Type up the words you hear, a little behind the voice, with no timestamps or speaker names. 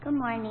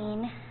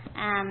morning.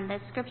 The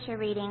scripture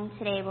reading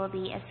today will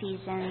be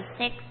Ephesians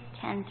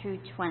 6:10 through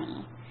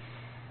 20.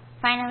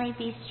 Finally,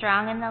 be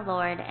strong in the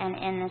Lord and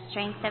in the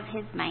strength of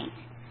his might.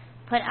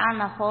 Put on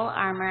the whole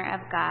armor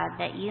of God,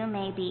 that you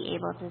may be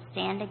able to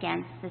stand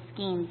against the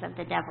schemes of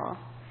the devil.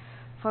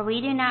 For we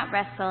do not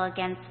wrestle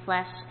against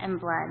flesh and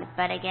blood,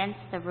 but against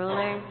the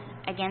rulers,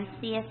 against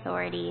the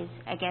authorities,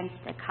 against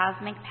the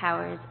cosmic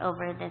powers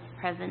over this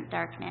present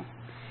darkness,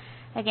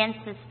 against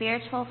the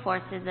spiritual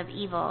forces of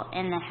evil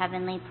in the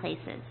heavenly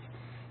places.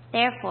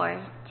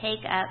 Therefore,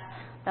 take up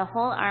the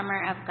whole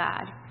armor of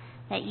God,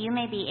 that you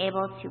may be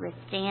able to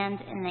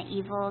withstand in the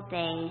evil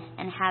day,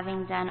 and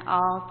having done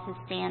all,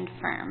 to stand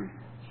firm.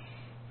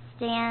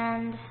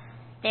 Stand,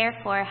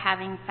 therefore,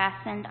 having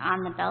fastened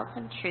on the belt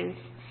of truth,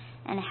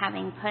 and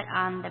having put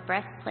on the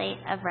breastplate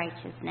of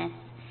righteousness,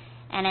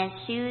 and as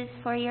shoes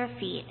for your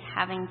feet,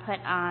 having put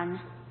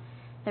on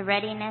the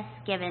readiness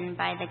given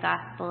by the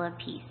gospel of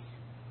peace.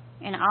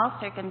 In all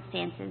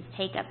circumstances,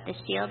 take up the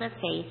shield of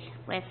faith,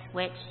 with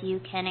which you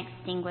can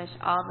extinguish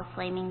all the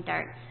flaming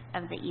darts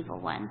of the evil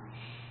one,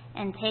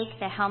 and take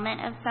the helmet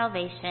of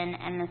salvation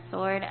and the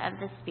sword of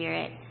the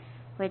Spirit,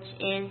 which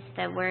is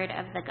the word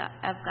of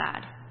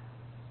God,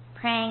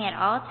 praying at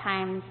all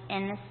times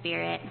in the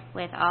Spirit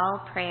with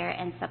all prayer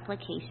and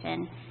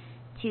supplication.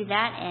 To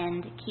that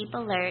end, keep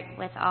alert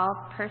with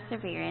all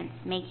perseverance,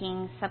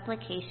 making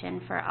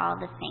supplication for all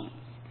the saints,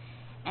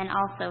 and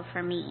also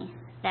for me,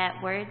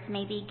 that words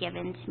may be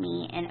given to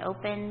me in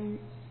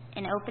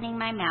opening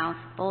my mouth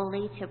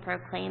boldly to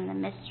proclaim the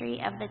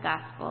mystery of the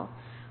gospel,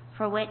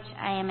 for which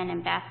I am an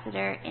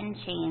ambassador in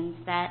chains,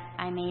 that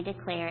I may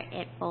declare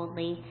it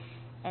boldly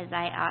as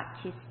I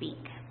ought to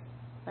speak.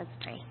 Let's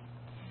pray.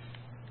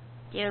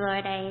 Dear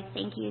Lord, I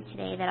thank you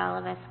today that all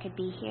of us could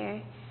be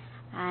here.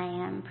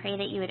 I pray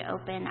that you would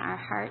open our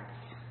hearts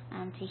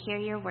to hear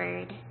your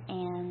word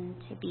and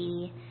to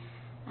be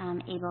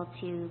able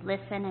to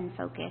listen and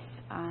focus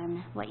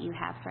on what you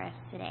have for us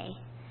today.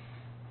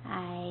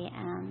 I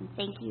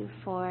thank you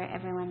for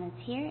everyone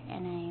that's here,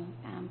 and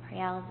I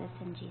pray all of this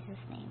in Jesus'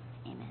 name.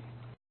 Amen.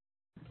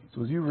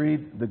 So as you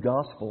read the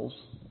Gospels,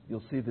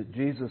 you'll see that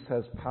Jesus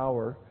has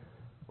power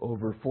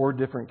over 4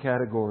 different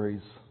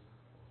categories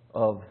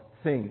of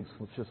things.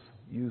 Let's just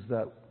use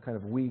that kind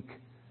of weak,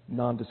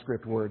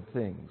 nondescript word,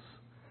 things.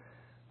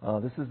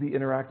 This is the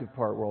interactive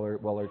part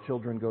while our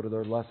children go to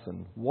their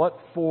lesson. What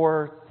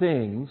 4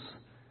 things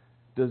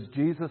does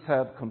Jesus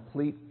have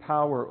complete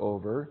power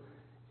over,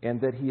 and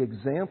that he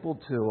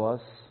exampled to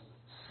us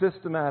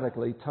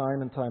systematically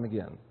time and time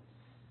again?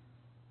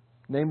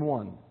 Name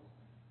one.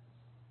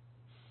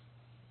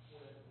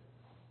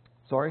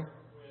 Sorry?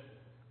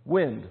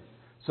 Wind.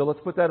 So let's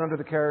put that under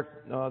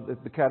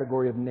the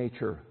category of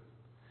nature.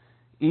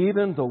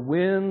 Even the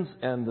winds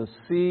and the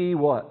sea,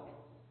 what?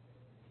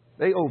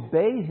 They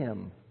obey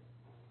him.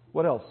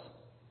 What else?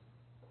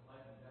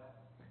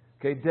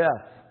 Okay,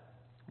 death.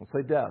 Let's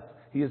say death.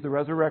 He is the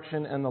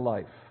resurrection and the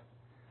life.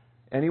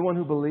 Anyone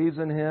who believes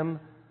in him,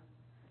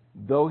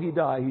 though he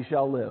die, he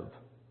shall live.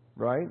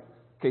 Right?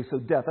 Okay, so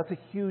death, that's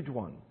a huge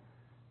one.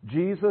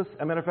 Jesus,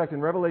 as a matter of fact,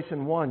 in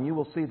Revelation 1, you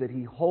will see that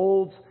he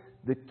holds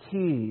the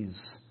keys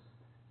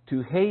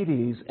to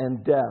Hades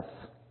and death.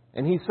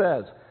 And he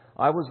says,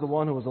 I was the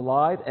one who was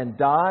alive and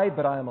died,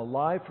 but I am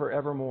alive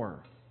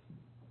forevermore.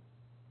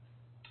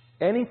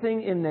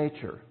 Anything in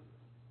nature,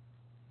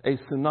 a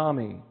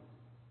tsunami,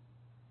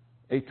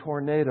 a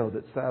tornado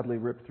that sadly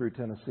ripped through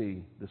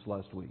Tennessee this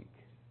last week,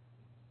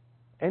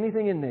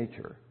 anything in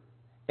nature,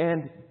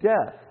 and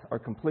death are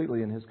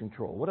completely in his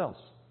control. What else?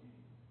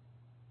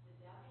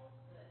 The devil,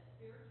 the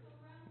spiritual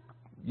realm?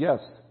 Yes.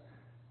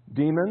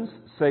 Demons,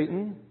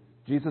 Satan.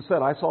 Jesus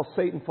said, I saw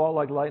Satan fall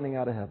like lightning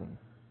out of heaven.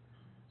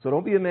 So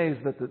don't be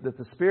amazed that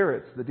the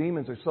spirits, the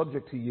demons, are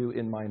subject to you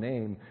in my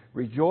name.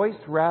 Rejoice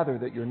rather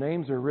that your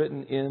names are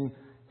written in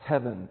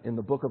heaven, in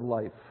the book of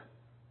life.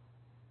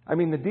 I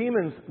mean, the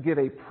demons give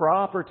a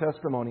proper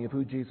testimony of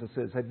who Jesus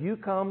is. Have you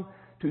come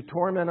to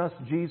torment us,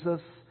 Jesus,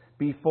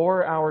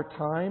 before our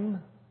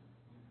time?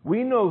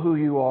 We know who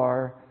you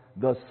are,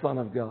 the Son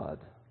of God.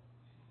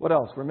 What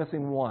else? We're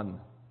missing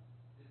one.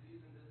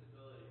 Disease and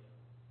disability.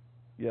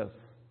 Yes.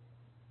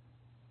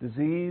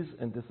 Disease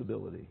and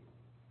disability.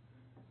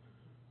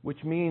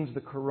 Which means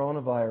the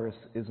coronavirus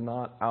is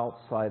not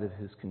outside of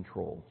his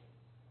control.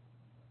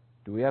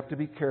 Do we have to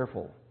be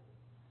careful?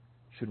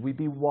 Should we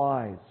be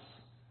wise?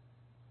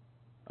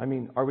 I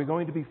mean, are we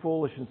going to be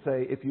foolish and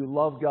say, if you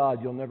love God,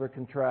 you'll never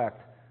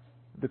contract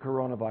the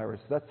coronavirus?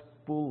 That's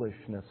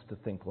foolishness to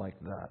think like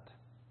that.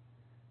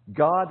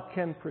 God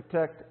can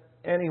protect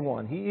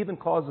anyone. He even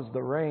causes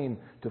the rain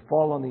to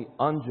fall on the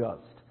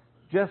unjust,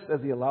 just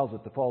as he allows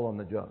it to fall on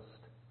the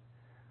just.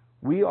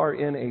 We are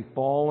in a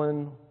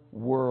fallen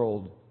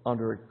world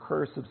under a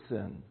curse of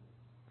sin.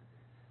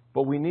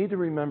 But we need to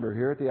remember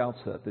here at the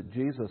outset that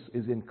Jesus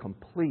is in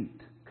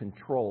complete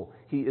control.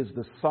 He is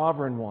the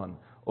sovereign one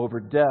over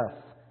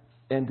death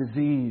and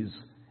disease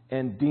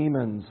and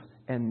demons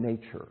and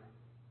nature.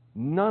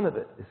 None of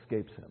it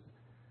escapes him.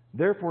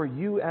 Therefore,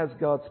 you as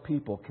God's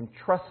people can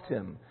trust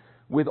him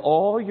with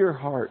all your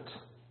heart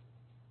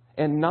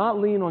and not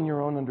lean on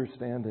your own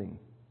understanding,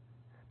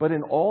 but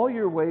in all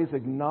your ways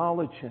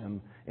acknowledge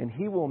Him, and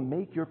He will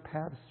make your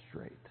paths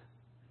straight.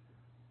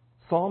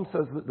 Psalm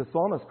says that the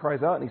psalmist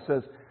cries out and he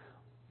says,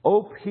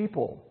 "O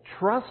people,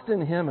 trust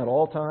in Him at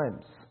all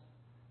times,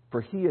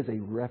 for He is a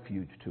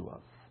refuge to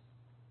us."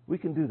 We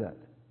can do that.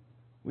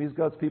 We as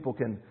God's people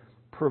can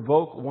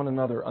provoke one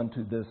another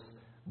unto this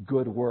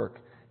good work.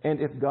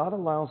 And if God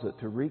allows it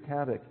to wreak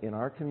havoc in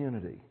our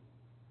community,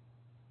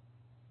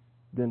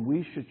 then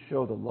we should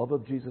show the love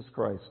of Jesus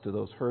Christ to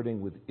those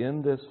hurting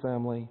within this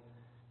family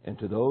and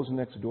to those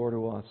next door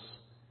to us,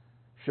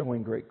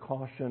 showing great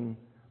caution,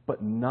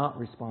 but not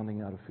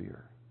responding out of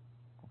fear.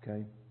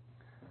 Okay?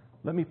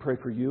 Let me pray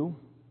for you.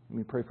 Let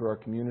me pray for our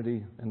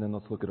community, and then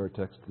let's look at our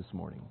text this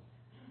morning.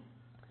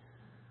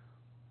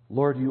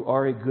 Lord, You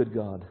are a good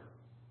God,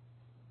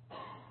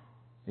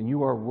 and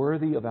You are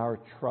worthy of our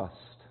trust.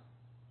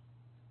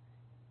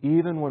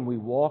 Even when we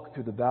walk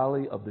through the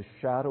valley of the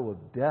shadow of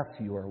death,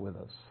 You are with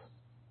us.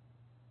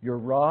 Your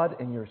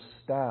rod and Your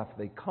staff,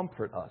 they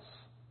comfort us.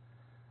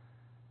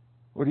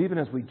 Lord, even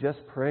as we just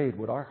prayed,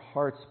 would our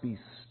hearts be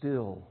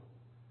still?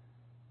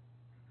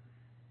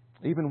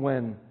 Even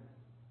when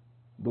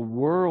the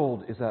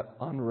world is at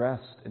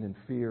unrest and in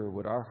fear,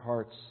 would our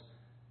hearts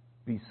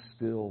be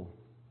still?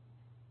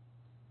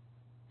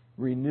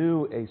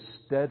 Renew a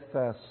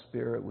steadfast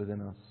spirit within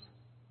us.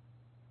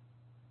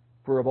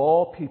 For of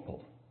all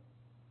people,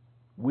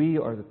 we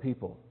are the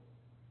people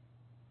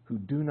who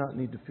do not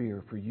need to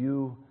fear, for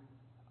You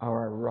are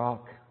our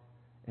rock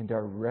and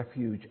our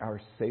refuge,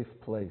 our safe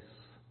place.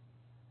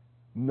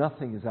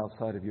 Nothing is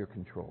outside of Your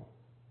control.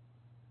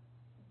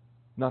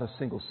 Not a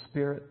single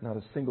spirit, not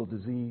a single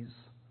disease,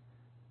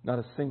 not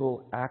a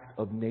single act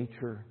of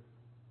nature,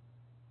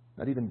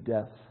 not even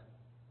death.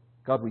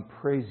 God, we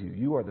praise You.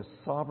 You are the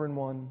sovereign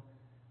one.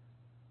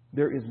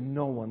 There is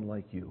no one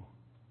like You.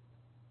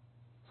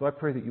 So I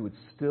pray that You would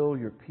still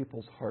Your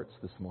people's hearts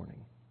this morning.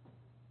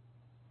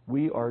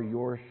 We are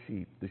Your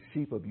sheep, the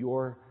sheep of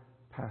Your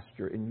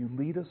pasture, and You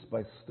lead us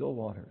by still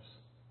waters.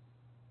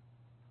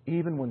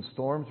 Even when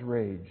storms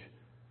rage,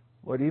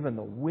 Lord, even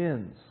the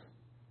winds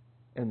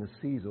and the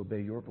seas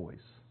obey Your voice.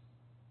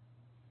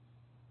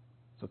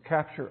 So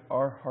capture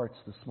our hearts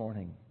this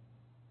morning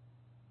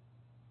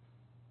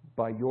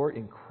by Your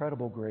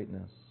incredible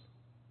greatness,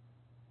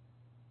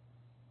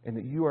 and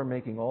that You are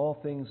making all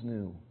things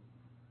new,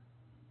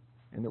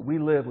 and that we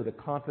live with a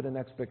confident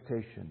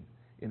expectation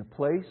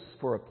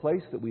for a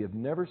place that we have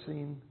never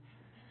seen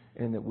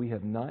and that we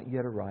have not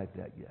yet arrived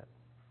at yet.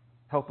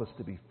 Help us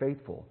to be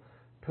faithful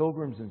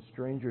pilgrims and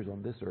strangers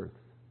on this earth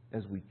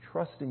as we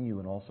trust in You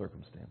in all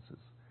circumstances.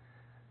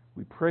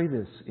 We pray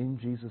this in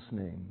Jesus'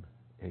 name.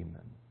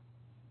 Amen.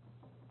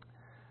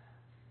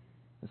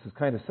 This is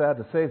kind of sad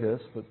to say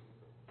this, but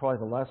probably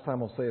the last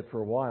time I'll say it for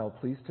a while.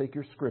 Please take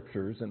your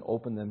scriptures and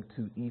open them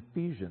to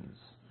Ephesians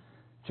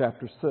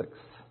chapter 6.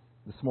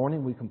 This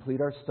morning we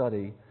complete our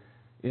study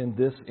in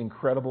this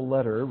incredible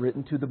letter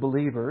written to the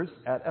believers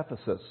at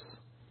Ephesus.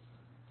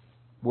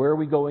 Where are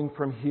we going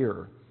from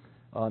here?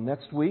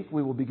 Next week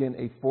we will begin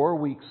a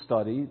 4-week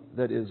study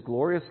that is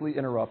gloriously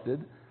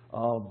interrupted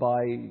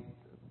by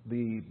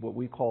what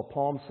we call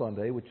Palm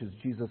Sunday, which is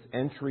Jesus'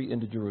 entry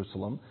into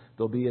Jerusalem.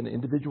 There'll be an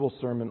individual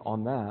sermon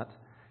on that,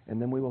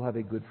 and then we will have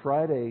a Good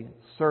Friday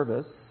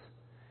service,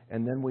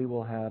 and then we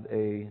will have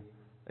a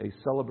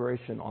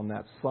celebration on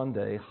that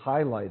Sunday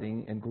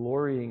highlighting and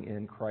glorying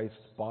in Christ's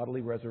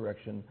bodily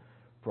resurrection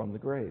from the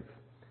grave.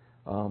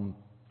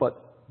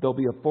 But there'll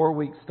be a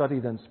 4-week study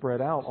then spread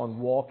out on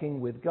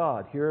walking with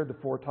God. Here are the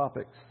 4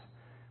 topics.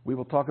 We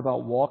will talk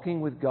about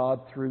walking with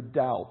God through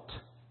doubt.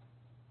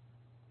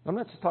 I'm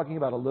not just talking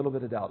about a little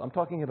bit of doubt. I'm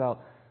talking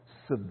about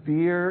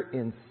severe,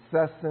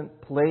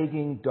 incessant,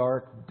 plaguing,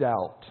 dark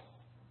doubt.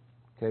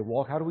 Okay,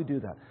 how do we do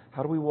that?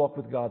 How do we walk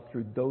with God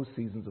through those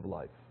seasons of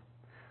life?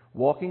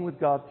 Walking with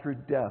God through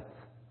death.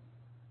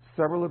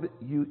 Several of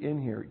you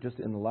in here, just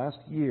in the last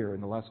year,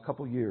 in the last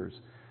couple years,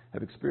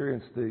 have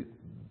experienced the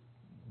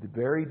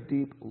very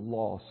deep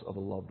loss of a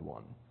loved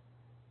one.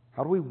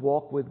 How do we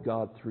walk with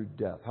God through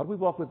death? How do we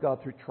walk with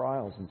God through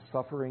trials and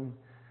suffering?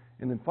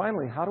 And then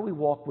finally, how do we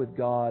walk with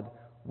God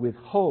with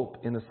hope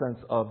in the sense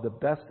of the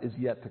best is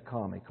yet to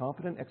come, a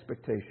confident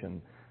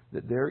expectation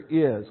that there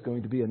is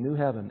going to be a new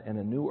heaven and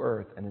a new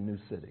earth and a new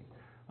city.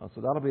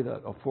 So that'll be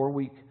a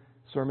 4-week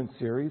sermon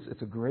series.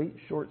 It's a great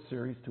short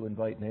series to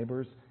invite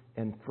neighbors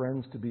and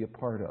friends to be a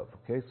part of.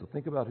 Okay, so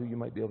think about who you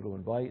might be able to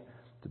invite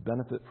to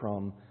benefit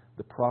from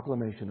the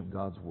proclamation of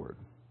God's Word.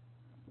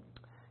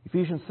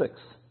 Ephesians 6.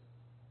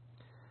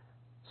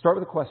 Start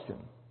with a question.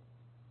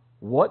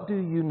 What do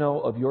you know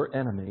of your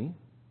enemy,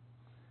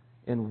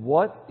 and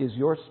what is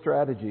your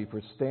strategy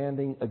for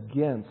standing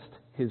against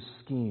his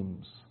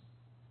schemes?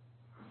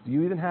 Do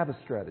you even have a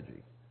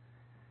strategy?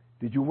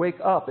 Did you wake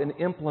up and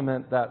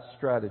implement that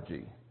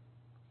strategy?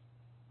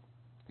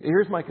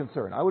 Here's my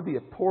concern. I would be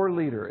a poor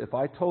leader if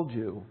I told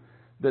you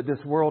that this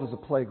world is a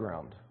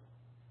playground.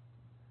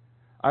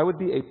 I would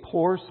be a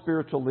poor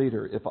spiritual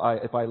leader if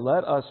I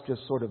let us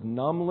just sort of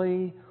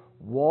numbly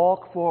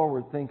walk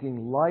forward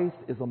thinking life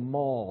is a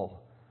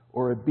mall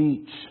or a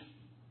beach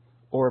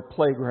or a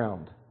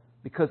playground,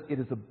 because it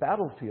is a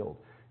battlefield.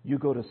 You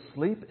go to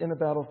sleep in a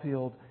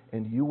battlefield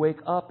and you wake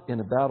up in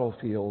a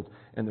battlefield.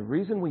 And the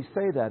reason we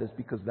say that is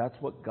because that's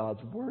what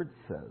God's Word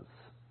says.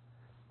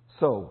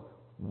 So,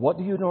 what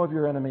do you know of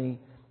your enemy,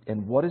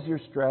 and what is your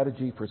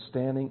strategy for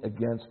standing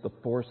against the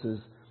forces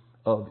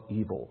of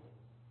evil?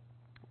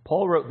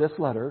 Paul wrote this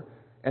letter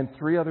and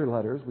 3 other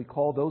letters. We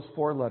call those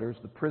 4 letters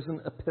the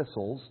prison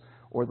epistles,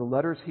 or the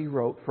letters he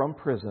wrote from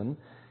prison.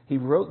 He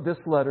wrote this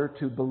letter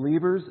to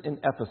believers in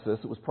Ephesus.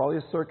 It was probably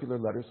a circular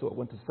letter, so it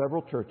went to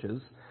several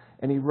churches.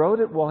 And he wrote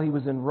it while he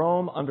was in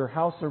Rome under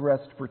house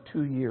arrest for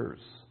 2 years.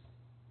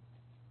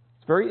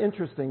 It's very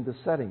interesting, the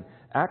setting.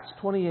 Acts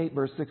 28,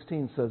 verse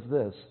 16 says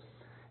this: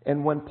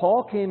 "And when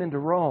Paul came into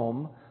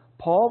Rome,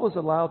 Paul was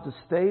allowed to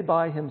stay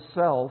by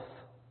himself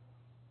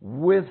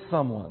with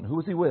someone." Who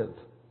was he with?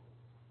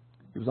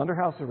 He was under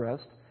house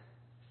arrest.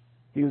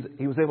 He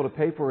was able to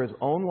pay for his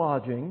own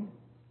lodging,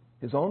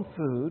 his own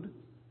food.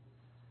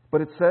 But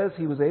it says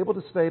he was able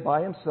to stay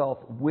by himself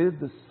with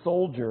the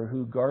soldier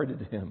who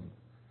guarded him.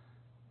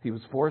 He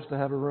was forced to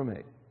have a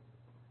roommate.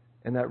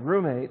 And that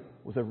roommate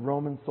was a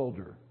Roman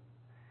soldier.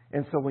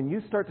 And so when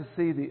you start to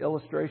see the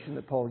illustration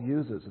that Paul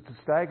uses, it's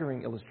a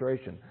staggering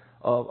illustration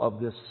of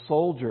this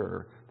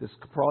soldier, this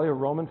probably a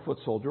Roman foot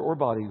soldier or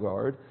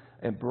bodyguard,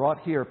 and brought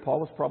here. Paul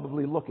was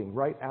probably looking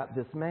right at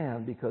this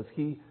man because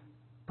he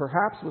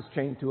perhaps was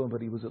chained to him,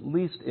 but he was at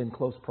least in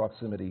close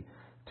proximity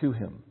to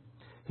him.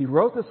 He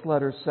wrote this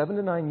letter 7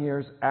 to 9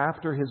 years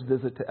after his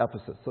visit to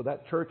Ephesus. So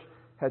that church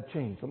had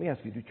changed. Let me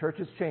ask you, do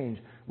churches change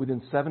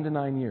within 7 to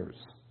 9 years?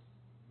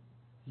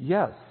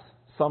 Yes.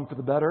 Some for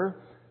the better,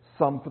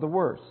 some for the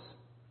worse.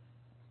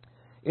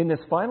 In this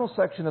final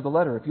section of the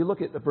letter, if you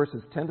look at the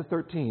verses 10 to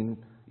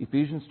 13,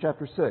 Ephesians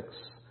chapter 6,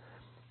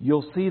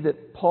 you'll see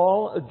that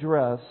Paul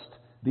addressed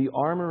the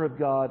armor of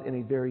God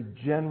in a very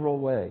general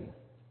way.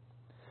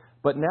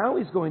 But now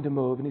he's going to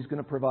move and he's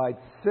going to provide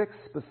 6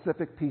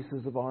 specific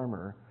pieces of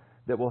armor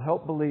that will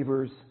help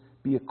believers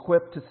be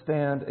equipped to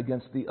stand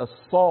against the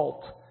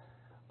assault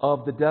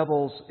of the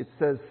devil's, it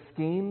says,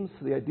 schemes.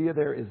 The idea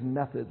there is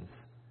methods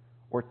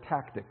or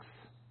tactics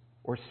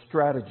or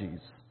strategies.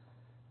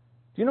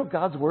 Do you know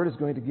God's Word is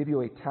going to give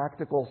you a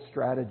tactical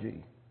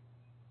strategy?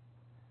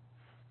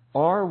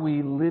 Are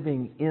we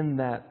living in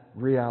that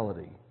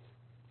reality?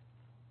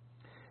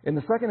 In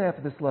the second half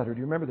of this letter, do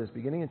you remember this?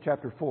 Beginning in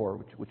chapter 4,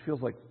 which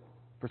feels like,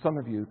 for some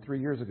of you, 3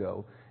 years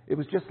ago. It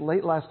was just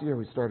late last year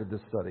we started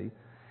this study.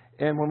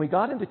 And when we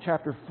got into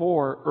chapter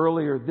 4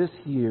 earlier this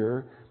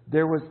year,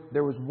 there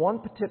was one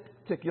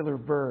particular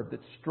verb that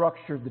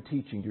structured the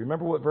teaching. Do you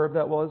remember what verb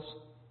that was?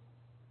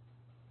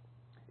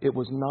 It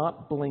was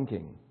not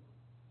blinking.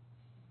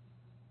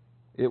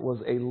 It was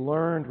a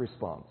learned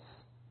response.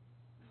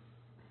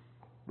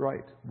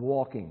 Right,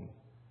 walking.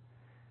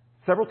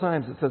 Several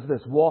times it says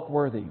this: walk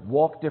worthy,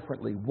 walk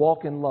differently,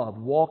 walk in love,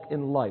 walk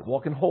in light,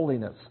 walk in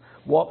holiness,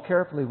 walk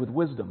carefully with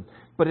wisdom.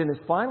 But in his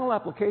final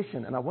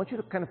application, and I want you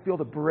to kind of feel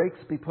the brakes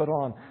be put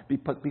on,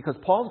 because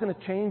Paul's going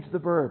to change the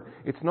verb.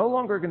 It's no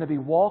longer going to be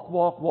walk,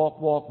 walk, walk,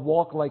 walk,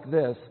 walk like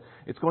this.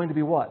 It's going to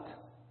be what?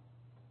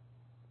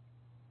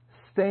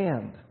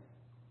 Stand.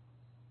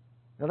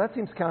 Now that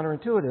seems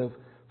counterintuitive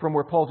from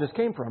where Paul just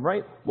came from,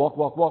 right? Walk,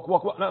 walk, walk,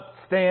 walk, walk. No,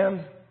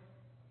 stand,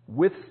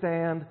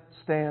 withstand,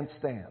 stand,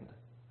 stand.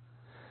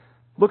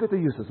 Look at the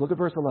uses. Look at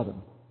verse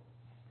 11.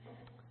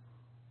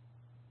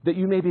 That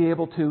you may be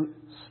able to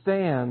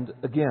stand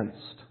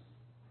against.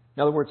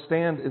 Now, the word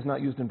stand is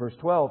not used in verse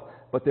 12,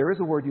 but there is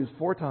a word used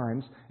 4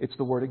 times. It's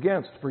the word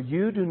against. For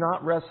you do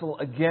not wrestle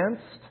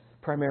against,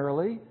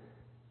 primarily.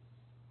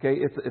 Okay,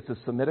 it's a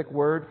Semitic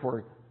word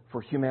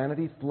for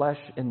humanity, flesh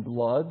and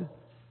blood.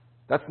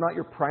 That's not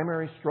your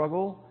primary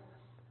struggle.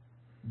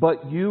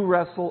 But you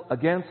wrestle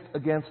against.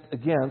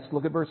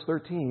 Look at verse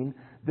 13.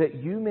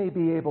 That you may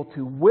be able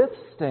to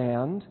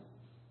withstand.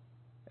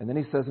 And then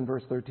he says in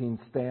verse 13,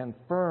 stand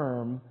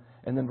firm.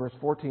 And then verse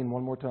 14,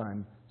 one more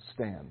time,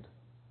 stand.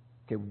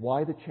 Okay,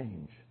 why the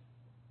change?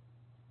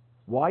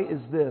 Why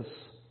is this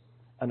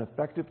an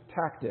effective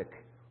tactic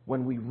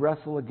when we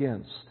wrestle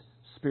against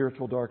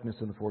spiritual darkness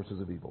and the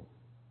forces of evil?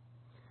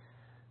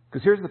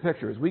 Because here's the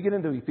picture. As we get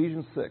into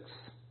Ephesians 6,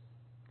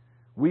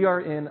 we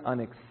are in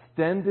an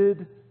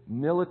extended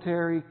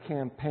military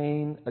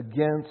campaign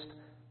against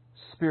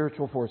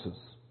spiritual forces,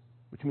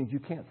 which means you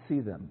can't see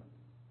them,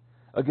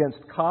 against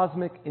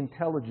cosmic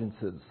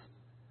intelligences,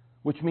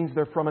 which means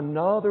they're from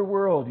another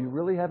world you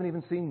really haven't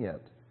even seen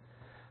yet,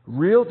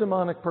 real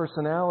demonic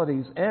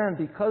personalities, and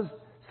because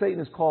Satan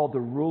is called the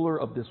ruler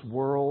of this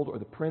world, or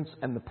the prince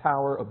and the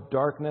power of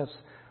darkness,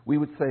 we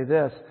would say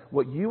this: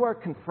 what you are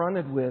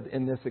confronted with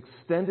in this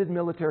extended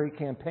military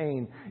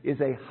campaign is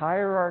a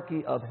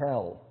hierarchy of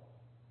hell.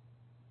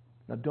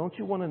 Now, don't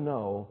you want to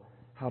know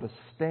how to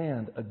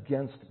stand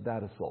against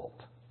that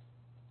assault?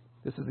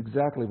 This is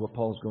exactly what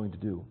Paul is going to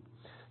do.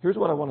 Here's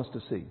what I want us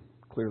to see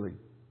clearly,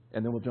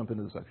 and then we'll jump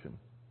into the section.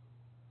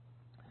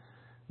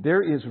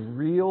 There is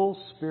real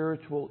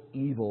spiritual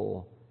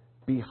evil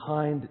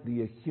behind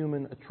the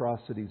human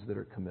atrocities that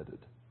are committed.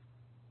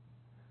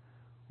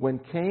 When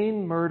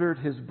Cain murdered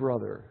his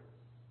brother,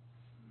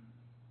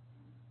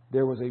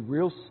 there was a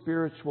real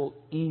spiritual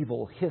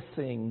evil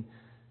hissing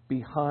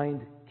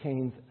behind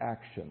Cain's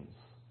actions.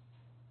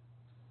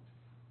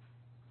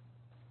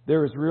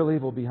 There is real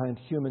evil behind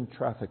human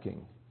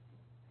trafficking,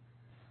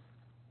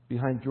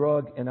 behind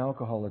drug and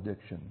alcohol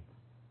addiction,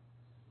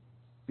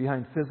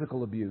 behind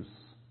physical abuse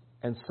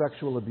and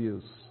sexual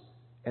abuse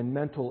and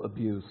mental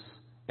abuse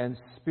and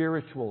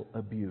spiritual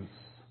abuse.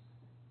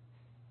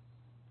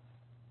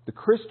 The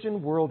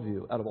Christian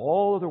worldview, out of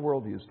all other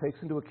worldviews,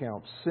 takes into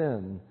account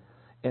sin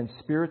and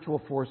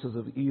spiritual forces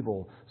of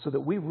evil so that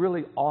we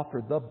really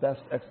offer the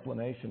best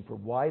explanation for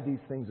why these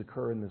things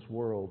occur in this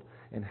world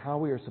and how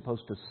we are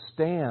supposed to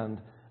stand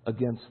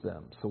against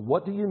them. So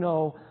what do you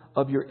know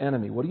of your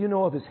enemy? What do you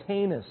know of his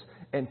heinous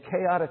and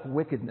chaotic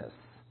wickedness?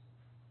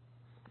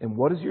 And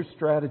what is your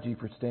strategy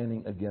for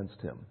standing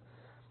against him?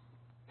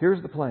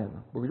 Here's the plan.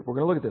 We're going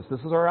to look at this. This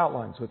is our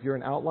outline. So if you're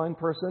an outline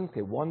person,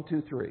 okay, 1,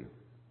 2, 3.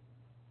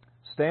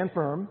 Stand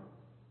firm.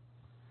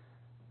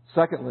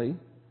 Secondly,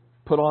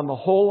 put on the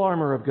whole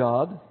armor of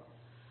God.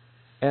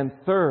 And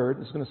third,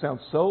 this is going to sound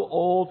so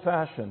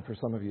old-fashioned for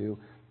some of you,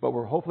 but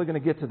we're hopefully going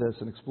to get to this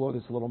and explore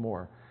this a little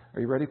more.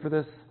 Are you ready for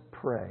this?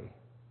 Pray.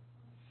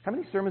 How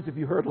many sermons have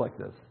you heard like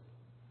this?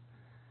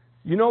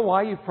 You know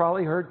why you've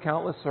probably heard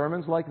countless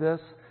sermons like this?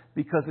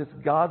 Because it's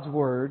God's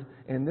Word,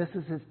 and this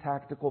is His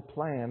tactical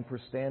plan for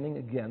standing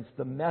against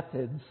the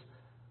methods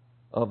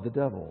of the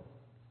devil.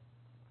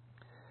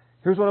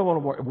 Here's what I want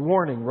to warn.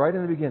 Warning right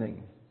in the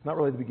beginning. It's not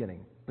really the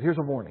beginning, but here's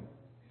a warning.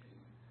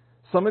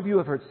 Some of you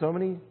have heard so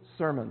many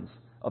sermons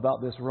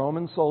about this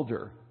Roman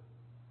soldier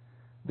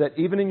that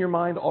even in your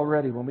mind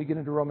already, when we get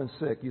into Romans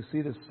 6, you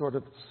see this sort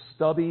of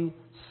stubby,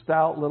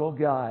 stout little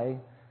guy,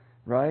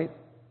 right?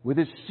 With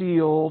his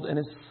shield and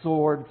his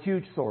sword,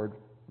 huge sword,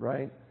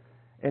 right?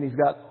 And he's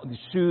got the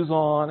shoes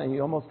on, and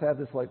you almost have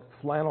this like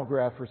flannel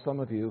graph for some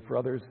of you. For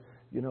others,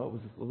 you know, it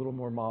was a little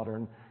more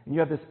modern. And you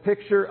have this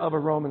picture of a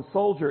Roman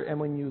soldier, and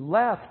when you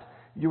left,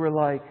 you were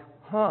like,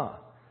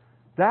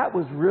 that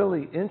was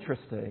really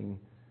interesting,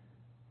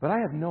 but I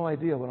have no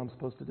idea what I'm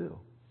supposed to do.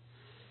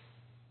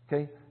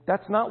 Okay?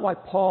 That's not why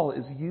Paul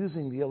is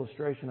using the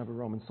illustration of a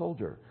Roman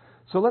soldier.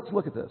 So let's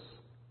look at this.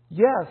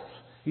 Yes,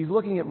 he's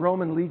looking at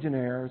Roman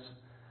legionnaires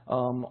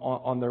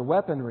on their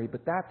weaponry,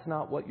 but that's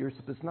not what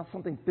it's not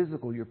something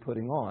physical you're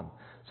putting on.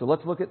 So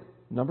let's look at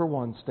number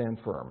 1, stand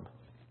firm.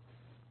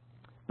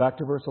 Back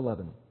to verse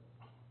 11.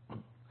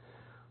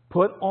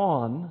 Put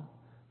on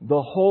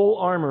the whole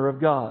armor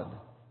of God,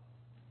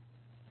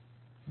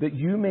 that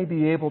you may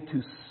be able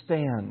to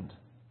stand,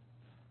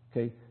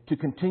 okay, to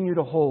continue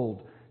to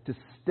hold, to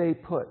stay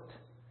put.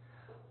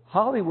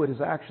 Hollywood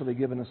has actually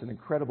given us an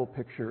incredible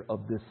picture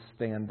of this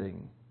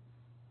standing.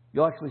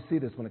 You'll actually see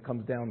this when it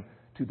comes down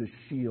to the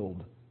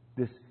shield,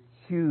 this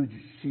huge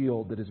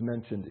shield that is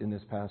mentioned in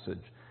this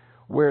passage,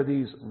 where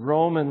these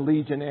Roman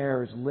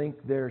legionnaires link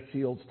their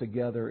shields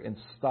together and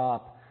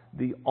stop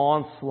the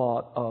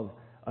onslaught of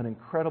an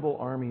incredible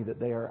army that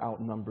they are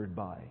outnumbered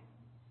by.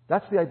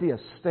 That's the idea.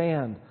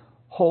 Stand,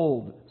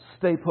 hold,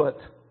 stay put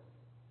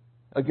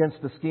against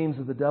the schemes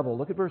of the devil.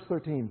 Look at verse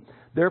 13.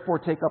 Therefore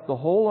take up the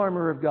whole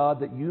armor of God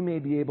that you may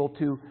be able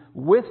to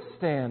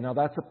withstand. Now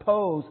that's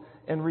oppose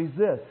and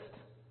resist.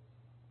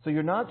 So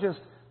you're not just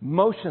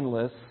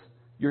motionless,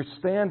 you're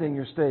standing,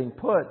 you're staying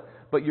put,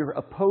 but you're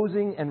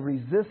opposing and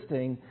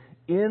resisting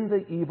in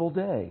the evil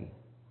day.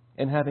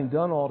 And having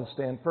done all to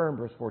stand firm,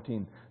 verse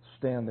 14,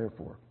 stand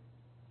therefore.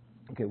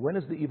 Okay, when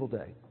is the evil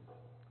day?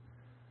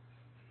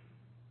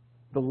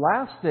 The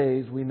last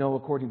days, we know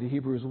according to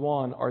Hebrews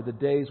 1, are the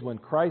days when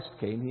Christ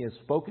came. He has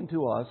spoken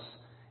to us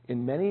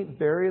in many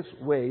various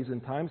ways in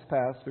times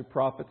past through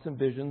prophets and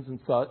visions and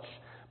such.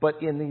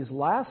 But in these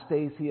last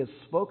days, He has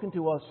spoken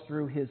to us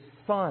through His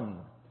Son.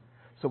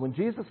 So when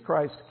Jesus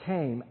Christ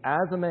came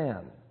as a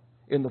man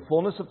in the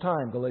fullness of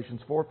time,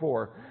 Galatians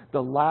 4:4,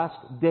 the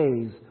last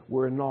days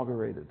were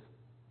inaugurated.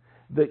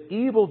 The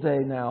evil day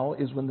now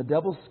is when the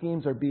devil's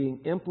schemes are being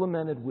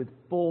implemented with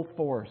full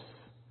force.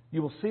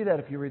 You will see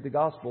that if you read the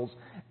Gospels.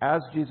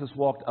 As Jesus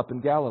walked up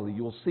in Galilee,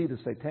 you will see the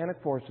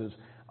satanic forces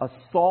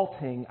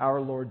assaulting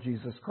our Lord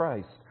Jesus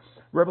Christ.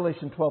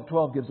 Revelation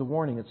 12:12 gives a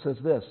warning. It says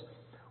this,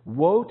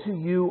 "Woe to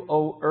you,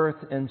 O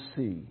earth and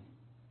sea,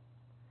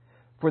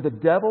 for the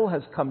devil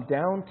has come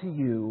down to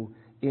you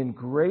in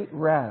great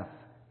wrath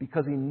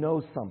because he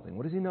knows something."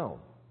 What does he know?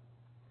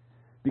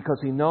 Because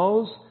he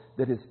knows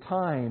that his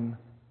time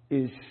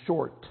is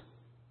short.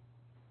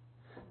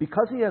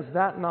 Because he has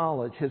that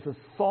knowledge, his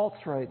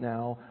assaults right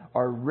now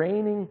are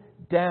raining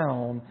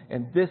down,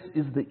 and this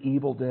is the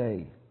evil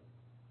day.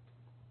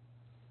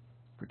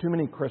 For too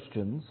many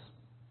Christians,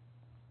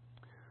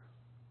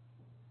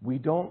 we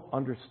don't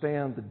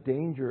understand the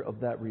danger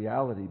of that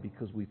reality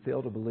because we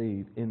fail to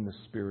believe in the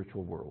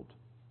spiritual world.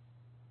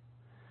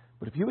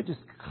 But if you would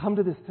just come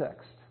to this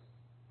text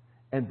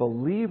and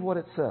believe what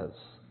it says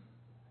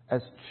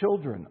as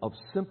children of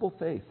simple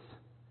faith,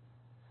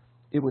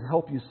 it would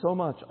help you so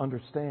much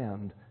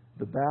understand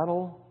the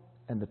battle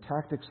and the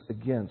tactics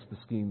against the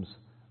schemes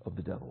of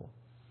the devil.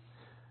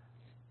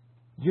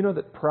 Do you know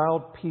that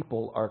proud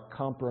people are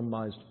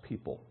compromised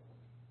people?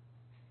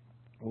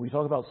 When we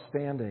talk about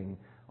standing,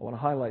 I want to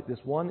highlight this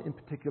one in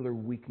particular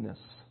weakness.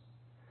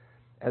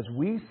 As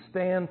we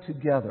stand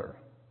together,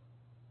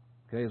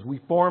 okay, as we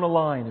form a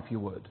line, if you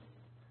would,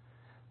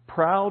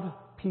 proud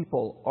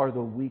people are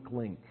the weak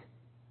link.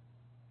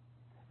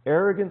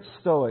 Arrogant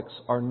Stoics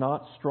are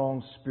not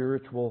strong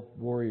spiritual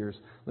warriors.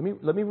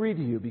 Let me read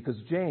to you, because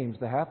James,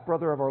 the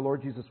half-brother of our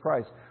Lord Jesus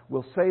Christ,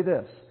 will say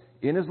this.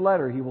 In his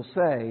letter, he will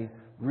say,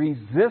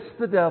 resist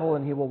the devil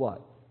and he will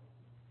what?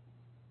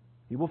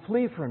 He will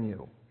flee from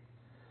you.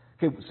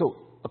 Okay, so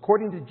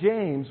according to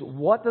James,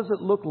 what does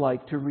it look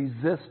like to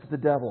resist the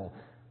devil?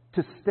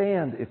 To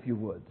stand, if you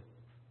would.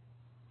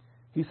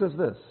 He says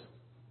this,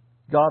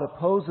 God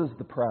opposes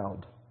the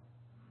proud,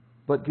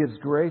 but gives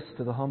grace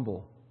to the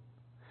humble.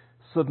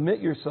 Submit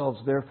yourselves,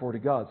 therefore, to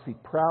God. See,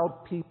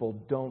 proud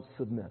people don't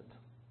submit.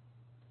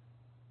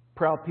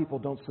 Proud people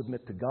don't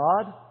submit to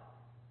God.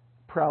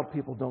 Proud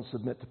people don't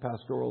submit to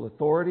pastoral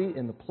authority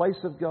in the place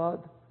of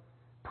God.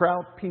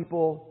 Proud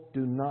people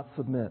do not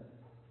submit.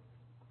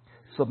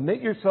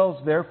 Submit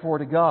yourselves, therefore,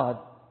 to God.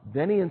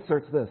 Then he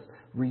inserts this.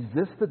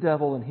 Resist the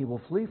devil and he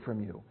will flee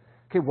from you.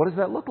 Okay, what does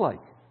that look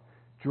like?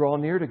 Draw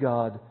near to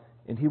God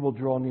and he will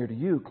draw near to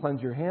you.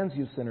 Cleanse your hands,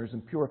 you sinners,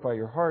 and purify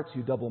your hearts,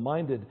 you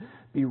double-minded.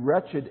 Be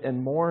wretched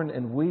and mourn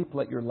and weep.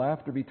 Let your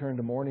laughter be turned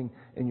to mourning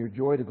and your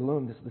joy to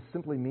gloom. This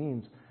simply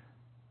means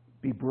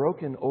be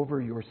broken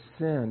over your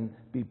sin.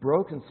 Be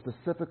broken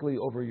specifically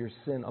over your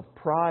sin of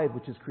pride,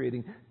 which is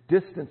creating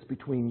distance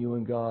between you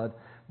and God.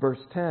 Verse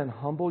 10,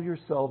 humble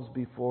yourselves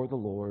before the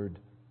Lord,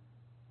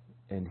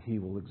 and he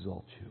will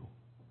exalt you.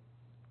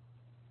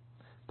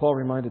 Paul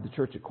reminded the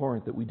church at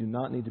Corinth that we do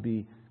not need to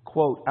be,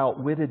 quote,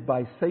 outwitted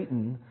by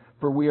Satan,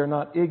 for we are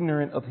not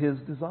ignorant of his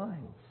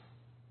designs.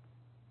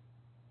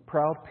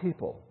 Proud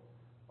people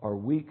are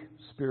weak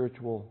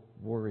spiritual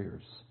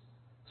warriors.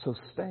 So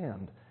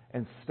stand,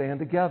 and stand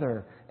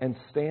together, and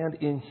stand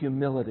in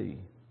humility.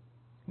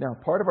 Now,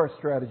 part of our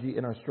strategy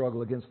in our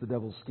struggle against the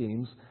devil's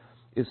schemes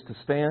is to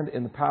stand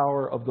in the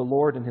power of the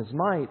Lord and his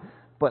might,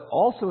 but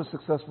also a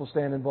successful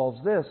stand involves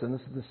this, and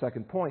this is the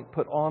second point,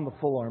 put on the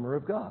full armor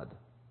of God.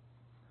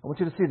 I want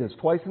you to see this.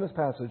 Twice in this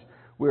passage,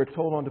 we are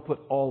told on to put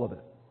all of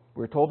it.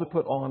 We're told to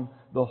put on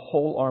the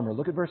whole armor.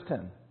 Look at verse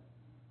 10.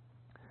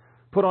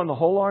 Put on the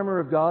whole armor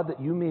of God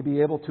that you may be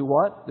able to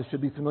what? This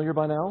should be familiar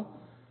by now.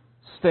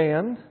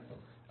 Stand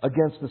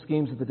against the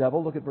schemes of the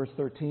devil. Look at verse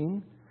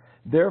 13.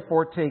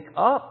 Therefore take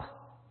up.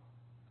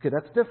 Okay,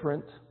 that's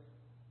different.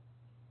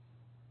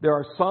 There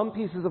are some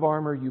pieces of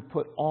armor you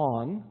put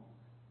on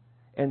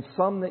and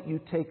some that you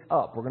take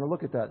up. We're going to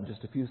look at that in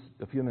just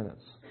a few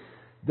minutes.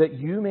 That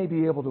you may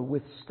be able to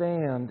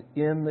withstand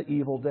in the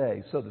evil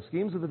day. So the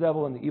schemes of the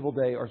devil and the evil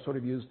day are sort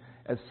of used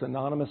as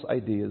synonymous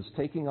ideas.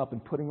 Taking up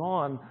and putting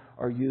on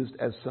are used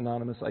as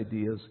synonymous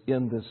ideas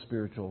in this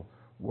spiritual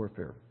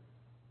warfare.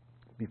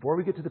 Before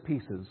we get to the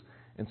pieces,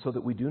 and so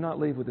that we do not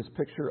leave with this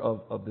picture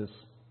of this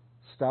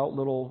stout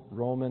little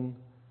Roman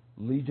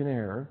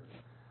legionnaire,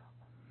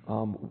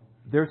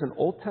 there's an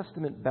Old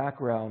Testament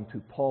background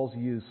to Paul's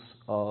use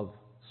of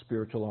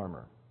spiritual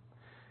armor.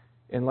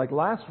 And like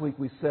last week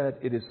we said,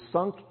 it is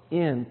sunk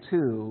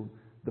into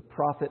the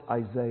prophet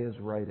Isaiah's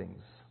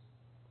writings.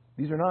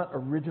 These are not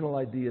original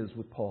ideas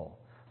with Paul.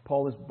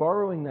 Paul is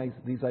borrowing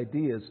these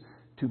ideas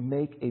to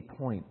make a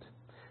point.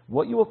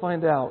 What you will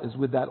find out is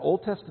with that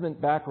Old Testament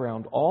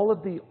background, all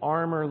of the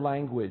armor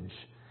language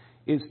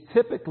is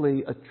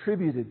typically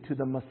attributed to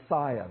the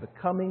Messiah, the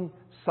coming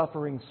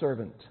suffering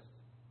servant.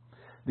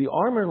 The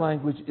armor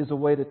language is a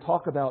way to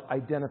talk about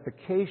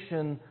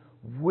identification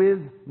with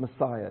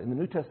Messiah. In the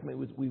New Testament,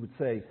 we would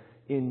say,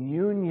 in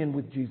union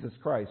with Jesus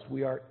Christ.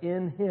 We are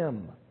in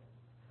Him.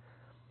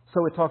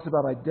 So it talks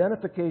about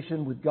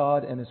identification with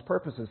God and His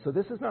purposes. So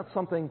this is not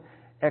something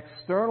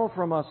external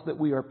from us that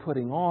we are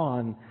putting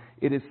on.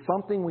 It is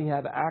something we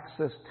have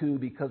access to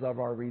because of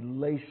our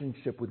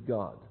relationship with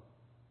God.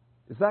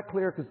 Is that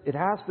clear? Because it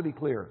has to be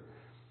clear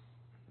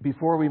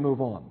before we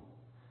move on.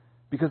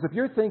 Because if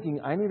you're thinking,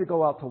 I need to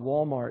go out to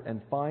Walmart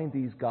and find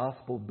these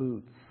gospel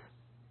boots,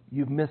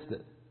 you've missed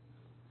it.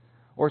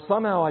 Or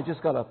somehow I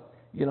just got to,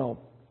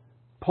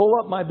 pull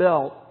up my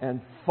belt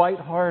and fight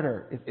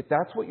harder. If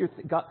that's what you're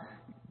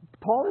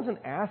Paul isn't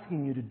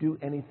asking you to do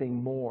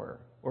anything more.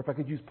 Or if I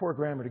could use poor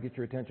grammar to get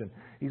your attention,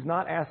 he's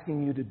not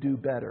asking you to do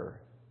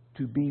better,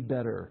 to be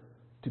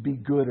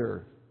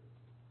gooder.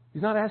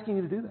 He's not asking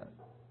you to do that.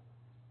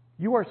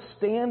 You are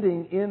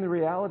standing in the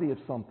reality of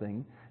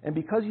something, and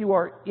because you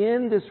are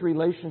in this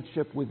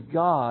relationship with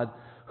God,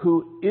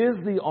 who is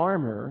the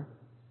armor,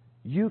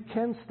 you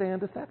can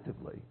stand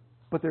effectively.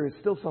 But there is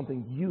still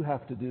something you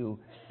have to do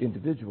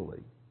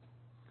individually.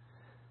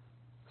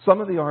 Some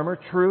of the armor,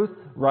 truth,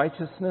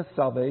 righteousness,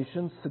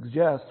 salvation,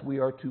 suggests we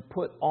are to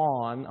put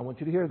on, I want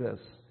you to hear this,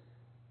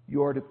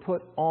 you are to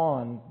put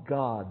on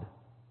God.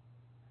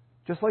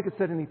 Just like it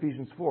said in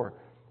Ephesians 4.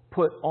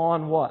 Put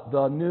on what?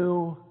 The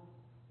new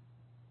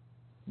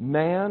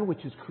man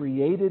which is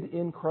created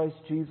in Christ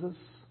Jesus.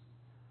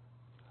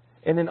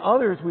 And in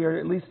others, we are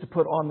at least to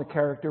put on the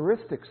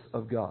characteristics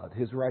of God,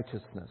 His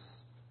righteousness,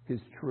 His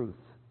truth.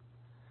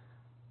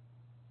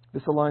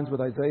 This aligns with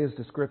Isaiah's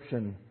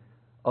description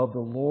of the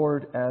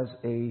Lord as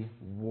a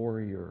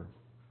warrior.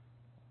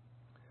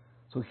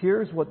 So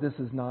here's what this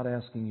is not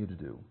asking you to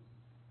do.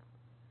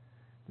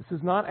 This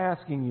is not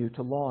asking you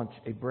to launch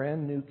a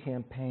brand new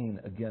campaign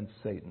against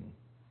Satan.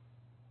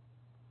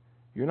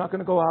 You're not going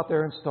to go out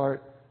there and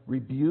start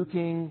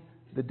rebuking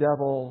the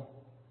devil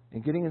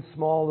and getting in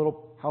small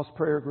little house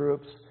prayer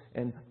groups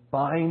and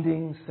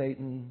binding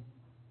Satan.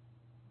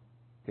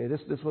 Okay,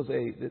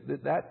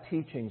 that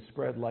teaching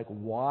spread like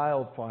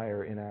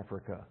wildfire in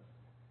Africa.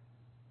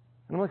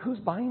 And I'm like, who's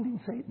binding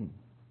Satan?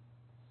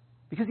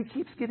 Because he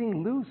keeps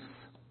getting loose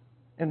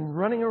and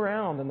running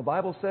around. And the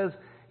Bible says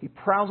he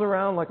prowls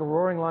around like a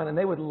roaring lion. And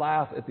they would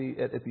laugh at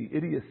the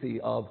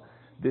idiocy of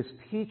this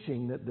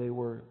teaching that they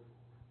were.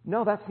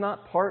 No, that's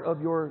not part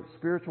of your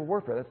spiritual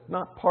warfare. That's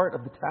not part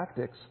of the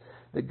tactics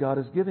that God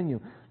has given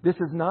you. This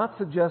is not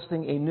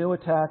suggesting a new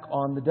attack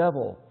on the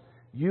devil.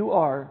 You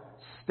are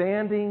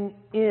standing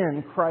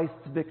in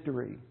Christ's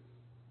victory.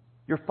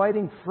 You're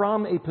fighting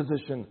from a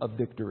position of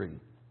victory.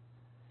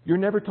 You're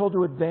never told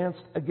to advance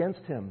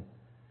against Him.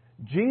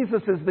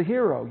 Jesus is the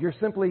hero. You're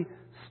simply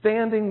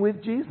standing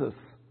with Jesus.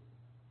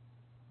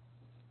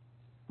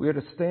 We are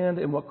to stand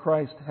in what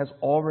Christ has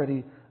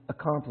already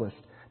accomplished.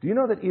 Do you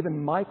know that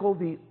even Michael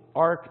the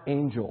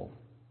archangel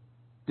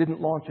didn't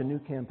launch a new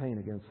campaign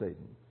against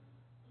Satan?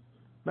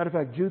 Matter of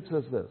fact, Jude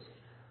says this.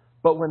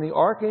 But when the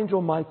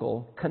archangel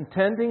Michael,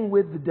 contending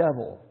with the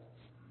devil,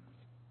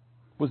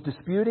 was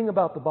disputing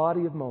about the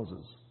body of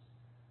Moses.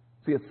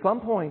 See, at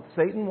some point,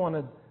 Satan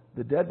wanted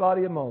the dead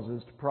body of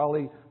Moses to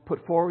probably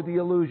put forward the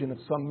illusion of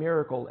some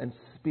miracle and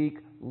speak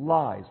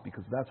lies,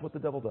 because that's what the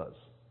devil does.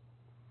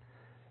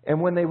 And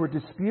when they were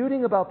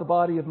disputing about the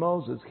body of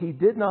Moses, he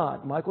did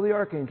not, Michael the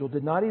archangel,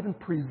 did not even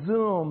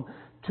presume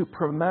to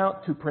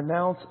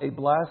pronounce a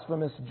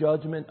blasphemous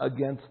judgment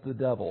against the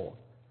devil,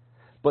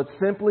 but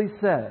simply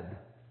said,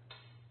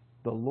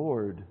 "The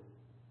Lord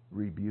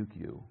rebuke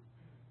you."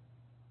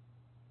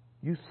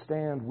 You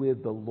stand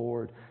with the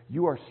Lord.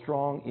 You are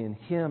strong in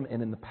Him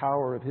and in the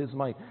power of His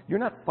might. You're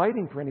not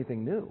fighting for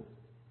anything new.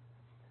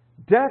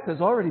 Death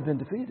has already been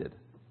defeated.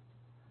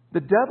 The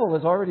devil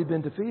has already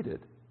been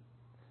defeated.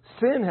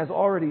 Sin has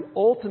already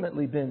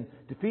ultimately been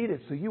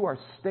defeated. So you are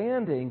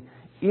standing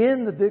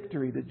in the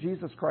victory that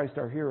Jesus Christ,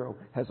 our hero,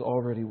 has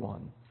already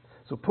won.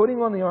 So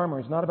putting on the armor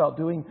is not about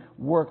doing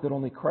work that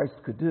only Christ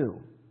could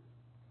do.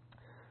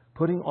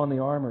 Putting on the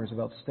armor is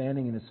about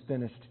standing in His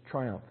finished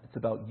triumph. It's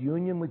about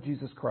union with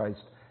Jesus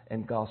Christ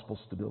and gospel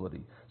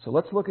stability. So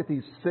let's look at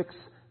these 6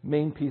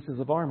 main pieces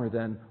of armor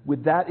then,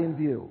 with that in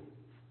view.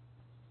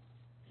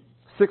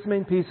 6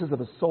 main pieces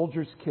of a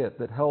soldier's kit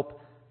that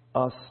help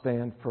us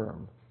stand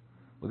firm.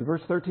 Look at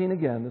verse 13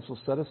 again. This will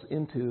set us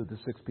into the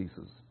 6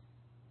 pieces.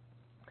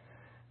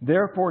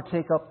 Therefore,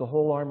 take up the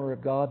whole armor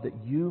of God, that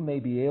you may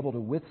be able to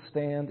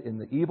withstand in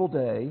the evil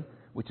day,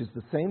 which is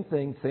the same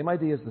thing, same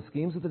idea as the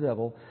schemes of the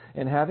devil,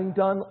 and having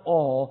done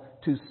all,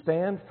 to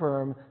stand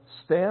firm,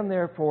 stand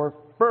therefore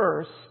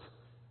first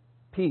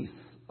piece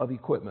of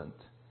equipment,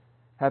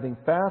 having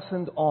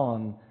fastened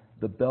on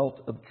the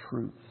belt of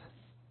truth.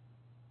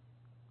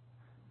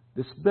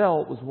 This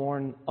belt was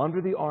worn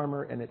under the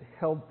armor, and it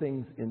held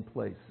things in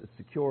place. It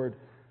secured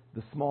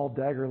the small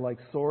dagger-like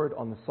sword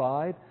on the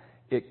side.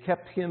 It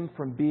kept him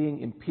from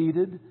being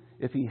impeded.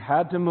 If he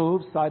had to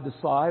move side to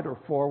side or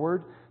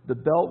forward, the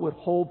belt would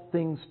hold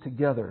things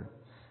together.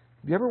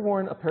 Have you ever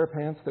worn a pair of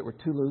pants that were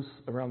too loose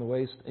around the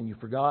waist and you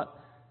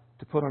forgot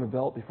to put on a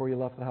belt before you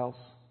left the house?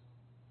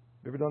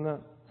 You ever done that?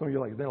 Some of you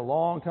are like, it's been a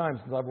long time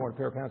since I've worn a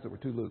pair of pants that were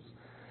too loose.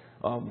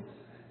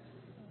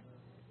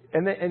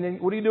 And then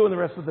what do you do in the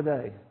rest of the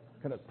day?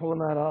 Kind of pulling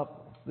that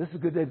up. This is a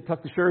good day to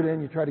tuck the shirt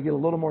in. You try to get a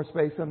little more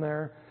space in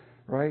there,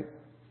 right?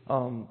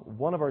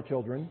 One of our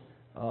children,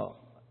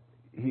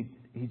 he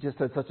just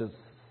had such a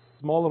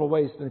small little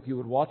waist, and if you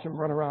would watch him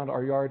run around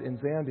our yard in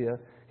Zambia,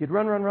 he'd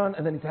run,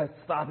 and then he'd have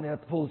to stop, and he'd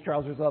have to pull his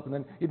trousers up, and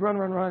then he'd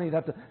run, he'd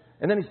have to,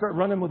 and then he'd start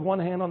running with one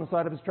hand on the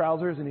side of his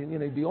trousers,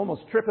 and he'd be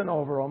almost tripping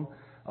over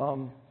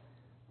them.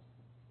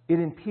 It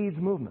impedes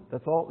movement.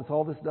 That's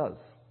all this does.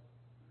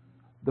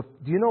 Do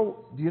you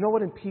know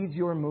what impedes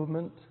your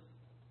movement?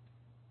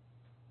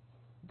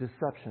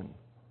 Deception.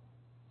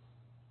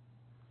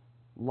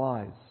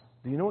 Lies.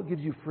 Do you know what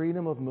gives you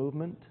freedom of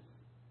movement?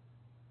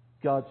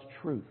 God's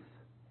truth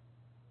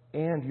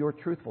and your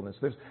truthfulness.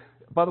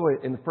 By the way,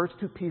 in the first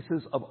 2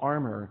 pieces of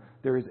armor,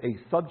 there is a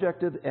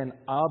subjective and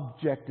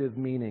objective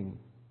meaning.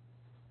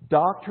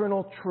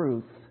 Doctrinal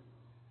truth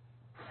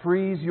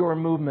frees your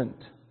movement,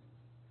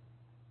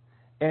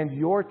 and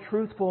your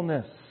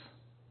truthfulness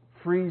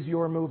frees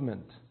your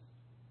movement.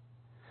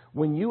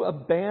 When you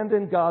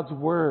abandon God's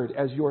Word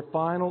as your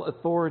final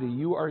authority,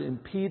 you are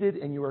impeded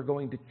and you are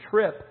going to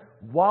trip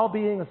while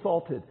being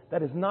assaulted.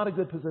 That is not a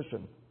good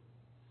position.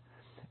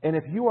 And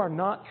if you are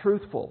not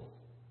truthful,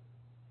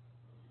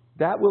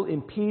 That will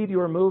impede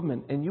your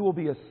movement, and you will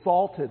be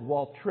assaulted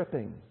while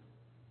tripping.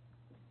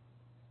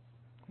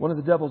 One of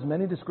the devil's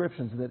many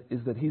descriptions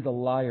is that he's a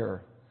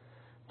liar.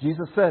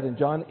 Jesus said in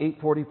John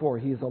 8:44,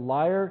 he is a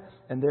liar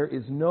and there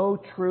is no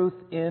truth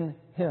in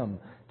him.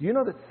 Do you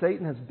know that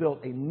Satan has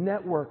built a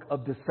network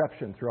of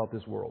deception throughout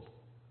this world?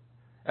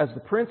 As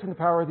the prince and the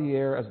power of the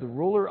air, as the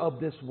ruler of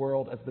this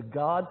world, as the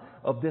God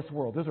of this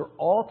world. Those are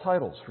all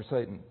titles for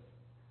Satan.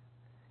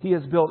 He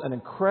has built an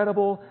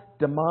incredible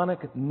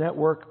demonic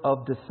network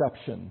of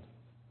deception.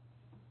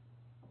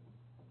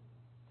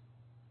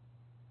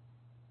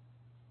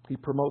 He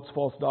promotes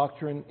false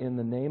doctrine in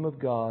the name of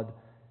God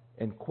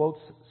and quotes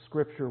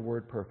Scripture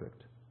word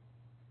perfect.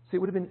 See, it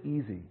would have been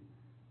easy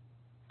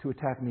to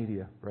attack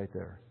media right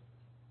there.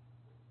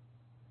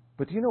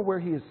 But do you know where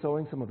he is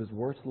sowing some of his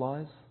worst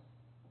lies?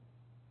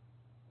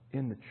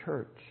 In the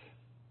church.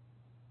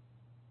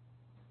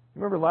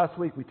 Remember last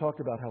week we talked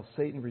about how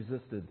Satan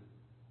resisted,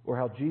 or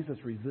how Jesus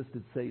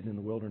resisted Satan in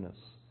the wilderness.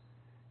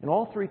 And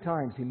all three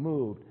times he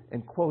moved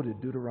and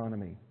quoted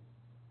Deuteronomy.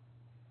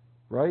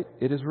 Right?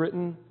 It is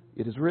written,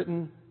 it is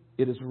written,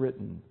 it is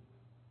written.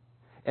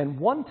 And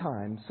one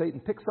time Satan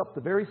picks up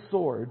the very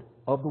sword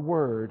of the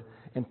Word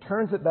and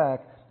turns it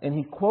back, and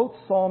he quotes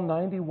Psalm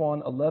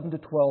 91,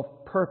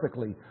 11-12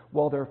 perfectly.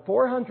 While they're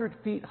 400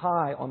 feet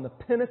high on the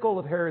pinnacle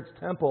of Herod's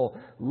temple,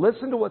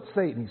 listen to what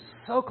Satan, he's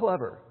so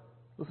clever.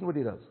 Listen to what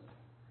he does.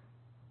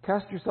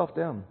 Cast yourself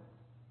down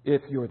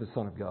if you're the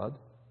Son of God.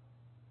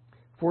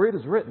 For it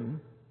is written,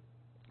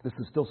 this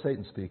is still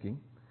Satan speaking,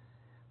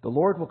 the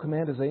Lord will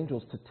command His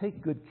angels to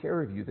take good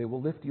care of you. They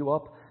will lift you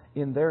up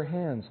in their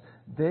hands.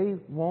 They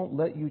won't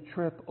let you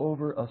trip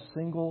over a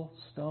single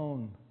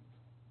stone.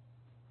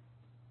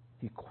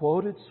 He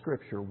quoted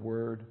Scripture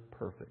word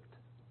perfect.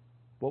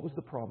 What was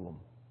the problem?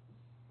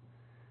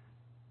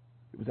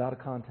 It was out of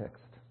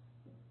context.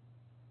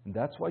 And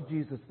that's why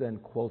Jesus then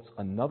quotes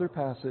another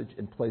passage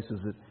and places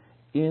it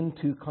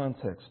into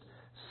context.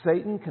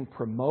 Satan can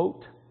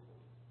promote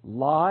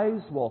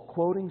lies while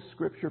quoting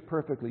Scripture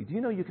perfectly. Do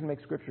you know you can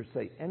make Scripture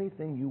say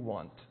anything you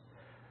want,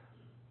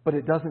 but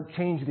it doesn't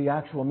change the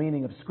actual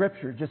meaning of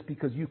Scripture just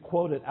because you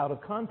quote it out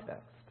of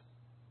context?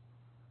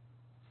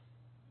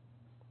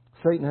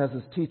 Satan has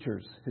his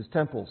teachers, his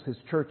temples, his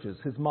churches,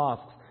 his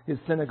mosques, his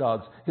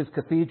synagogues, his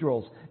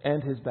cathedrals,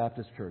 and his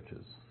Baptist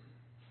churches.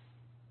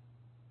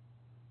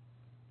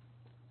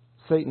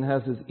 Satan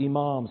has his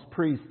imams,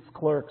 priests,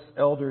 clerks,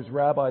 elders,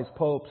 rabbis,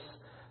 popes,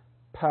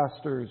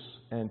 pastors,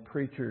 and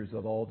preachers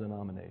of all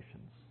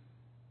denominations.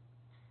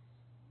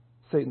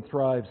 Satan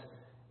thrives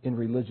in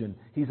religion.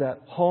 He's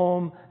at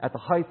home at the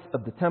heights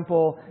of the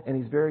temple, and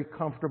he's very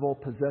comfortable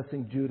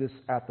possessing Judas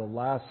at the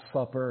Last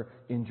Supper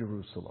in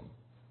Jerusalem.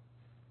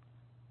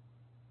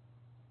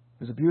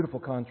 There's a beautiful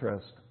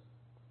contrast.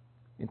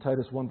 In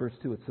Titus 1 verse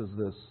 2 it says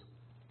this,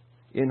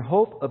 in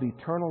hope of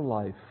eternal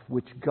life,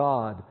 which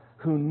God,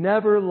 who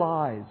never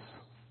lies,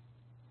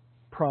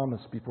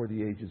 promised before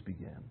the ages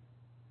began.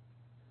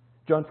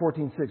 John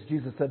 14:6,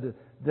 Jesus said to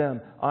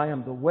them, I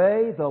am the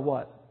way, the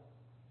what?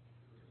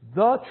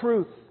 The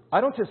truth.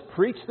 I don't just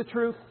preach the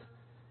truth.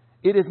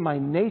 It is my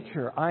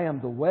nature. I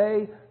am the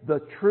way, the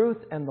truth,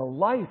 and the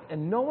life.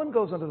 And no one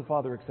goes unto the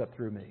Father except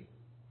through me.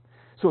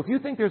 So if you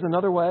think there's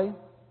another way,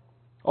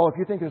 if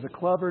you think there's a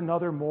clever,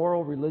 another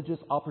moral, religious,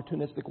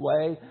 opportunistic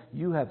way,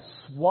 you have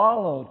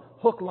swallowed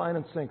hook, line,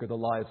 and sinker the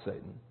lie of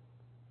Satan.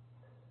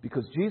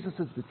 Because Jesus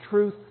is the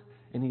truth,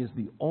 and He is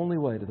the only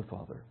way to the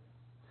Father.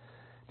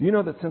 Do you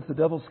know that since the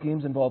devil's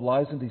schemes involve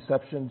lies and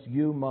deceptions,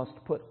 you must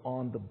put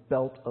on the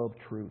belt of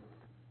truth?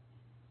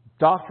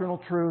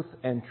 Doctrinal truth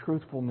and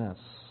truthfulness.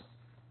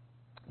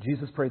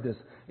 Jesus prayed this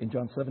in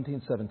John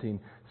 17:17.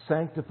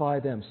 Sanctify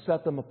them,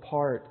 set them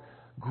apart,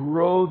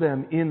 grow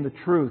them in the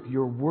truth.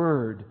 Your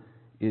word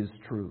is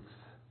truth.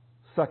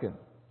 Second,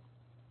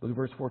 look at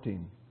verse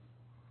 14.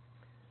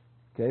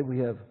 Okay, we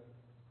have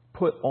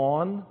put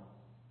on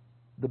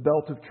the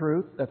belt of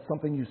truth. That's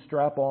something you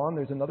strap on.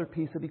 There's another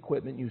piece of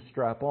equipment you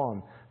strap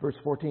on. Verse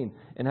 14.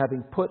 And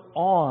having put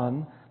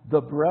on the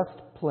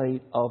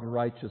breastplate of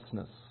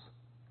righteousness.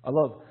 I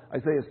love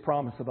Isaiah's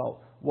promise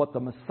about what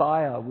the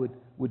Messiah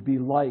would be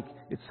like.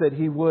 It said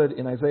He would,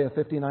 in Isaiah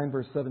 59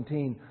 verse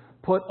 17,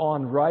 put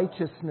on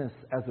righteousness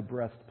as a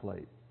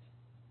breastplate.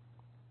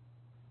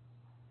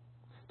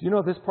 Do you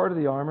know this part of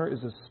the armor is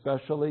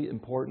especially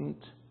important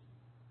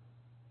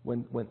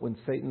when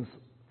Satan's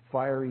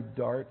fiery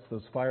darts,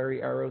 those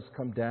fiery arrows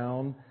come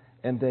down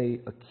and they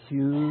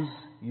accuse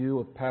you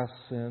of past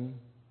sin?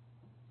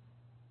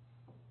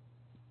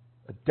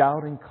 A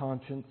doubting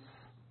conscience,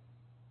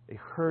 a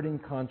hurting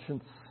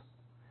conscience.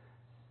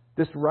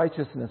 This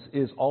righteousness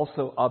is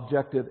also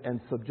objective and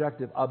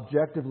subjective.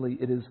 Objectively,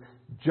 it is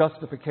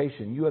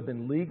justification. You have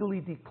been legally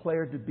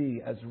declared to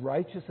be as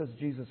righteous as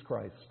Jesus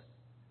Christ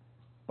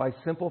by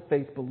simple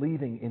faith,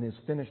 believing in His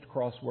finished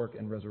cross work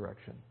and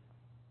resurrection.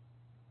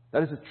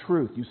 That is a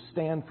truth. You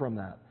stand from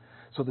that.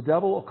 So the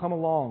devil will come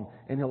along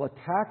and he'll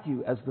attack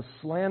you as the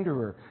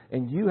slanderer.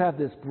 And you have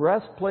this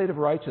breastplate of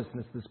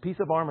righteousness, this piece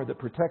of armor that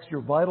protects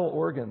your vital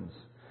organs.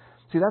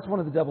 See, that's one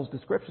of the devil's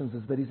descriptions,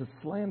 is that he's a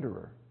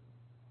slanderer.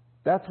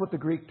 That's what the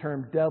Greek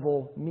term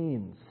devil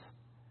means.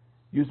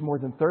 Used more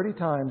than 30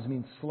 times,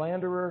 means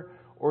slanderer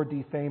or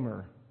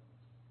defamer.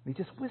 And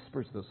he just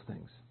whispers those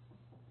things.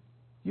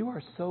 You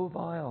are so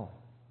vile.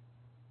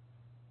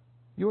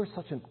 You are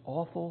such an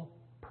awful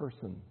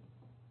person.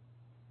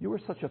 You are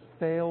such a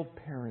failed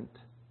parent.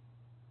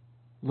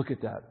 Look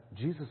at that.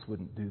 Jesus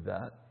wouldn't do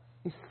that.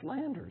 He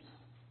slanders.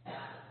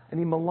 And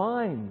he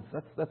maligns.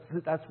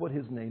 That's what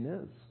his name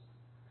is.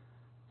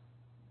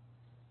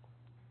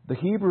 The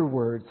Hebrew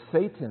word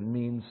Satan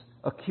means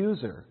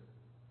accuser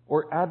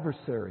or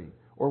adversary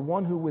or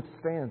one who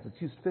withstands.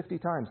 It's used 50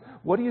 times.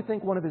 What do you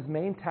think one of his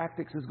main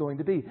tactics is going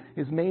to be?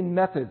 His main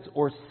methods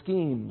or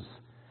schemes.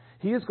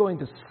 He is going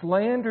to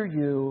slander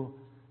you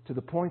to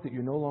the point that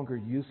you're no longer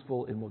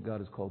useful in what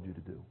God has called you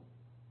to do.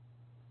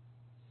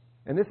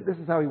 And this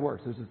is how he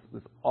works. There's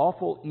this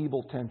awful,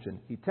 evil tension.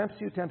 He tempts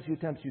you,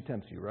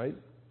 right?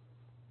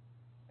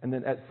 And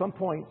then at some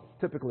point,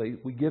 typically,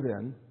 we give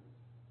in.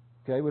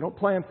 Okay, we don't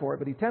plan for it,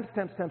 but he tempts.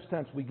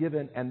 We give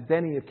in, and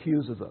then he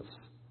accuses us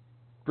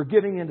for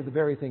giving in to the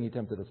very thing he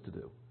tempted us to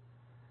do.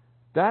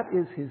 That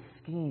is his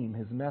scheme,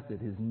 his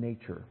method, his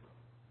nature.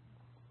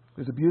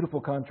 There's a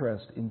beautiful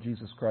contrast in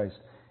Jesus Christ.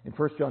 In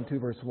 1 John 2,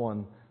 verse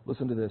 1,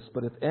 listen to this.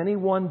 But if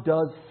anyone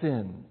does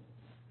sin,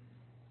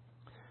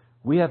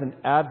 we have an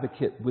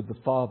advocate with the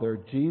Father,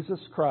 Jesus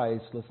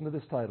Christ, listen to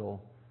this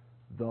title,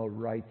 the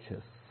righteous.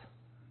 Isn't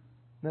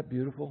that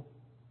beautiful?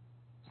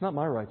 It's not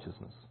my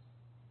righteousness.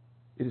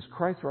 It is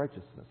Christ's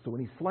righteousness. So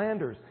when he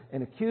slanders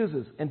and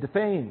accuses and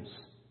defames,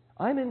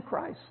 I'm in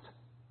Christ.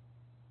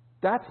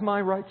 That's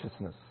my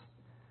righteousness.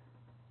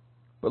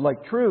 But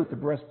like truth, the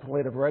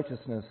breastplate of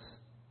righteousness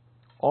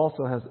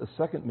also has a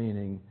second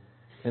meaning,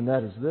 and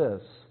that is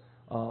this,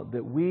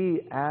 that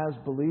we as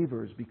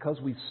believers, because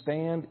we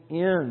standing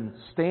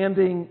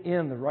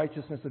in the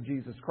righteousness of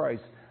Jesus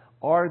Christ,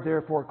 are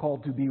therefore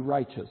called to be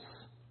righteous.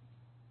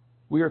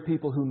 We are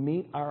people who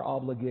meet our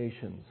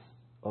obligations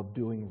of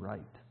doing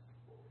right.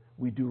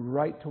 We do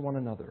right to one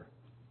another,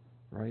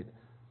 right?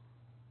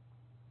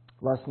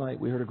 Last night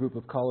we heard a group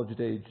of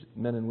college-age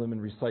men and women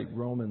recite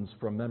Romans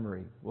from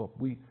memory. Well,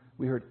 we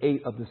heard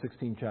 8 of the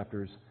 16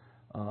 chapters.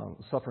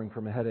 Suffering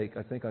from a headache.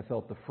 I think I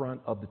felt the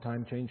front of the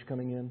time change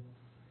coming in.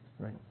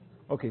 Right?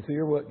 Okay, so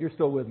you're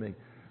still with me.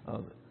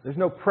 There's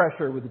no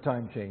pressure with the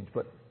time change,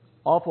 but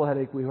awful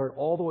headache. We heard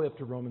all the way up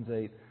to Romans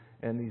 8,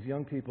 and these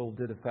young people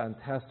did a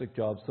fantastic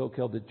job.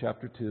 Sokel did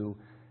chapter 2,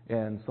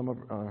 and some of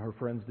her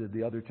friends did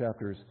the other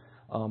chapters.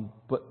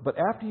 But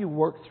after you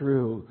work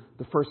through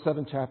the first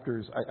 7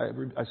 chapters,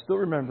 I still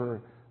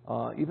remember,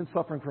 even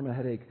suffering from a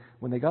headache,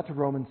 when they got to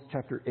Romans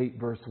chapter 8,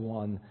 verse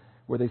 1,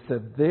 where they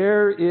said,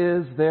 there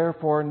is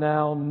therefore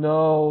now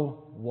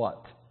no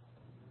what?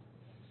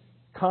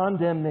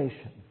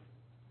 Condemnation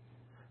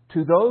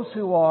to those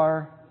who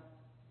are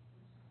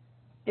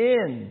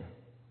in.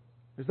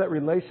 There's that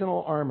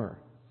relational armor.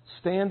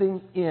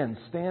 Standing in,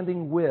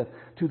 standing with.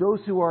 To those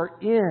who are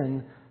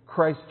in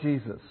Christ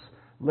Jesus.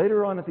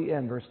 Later on at the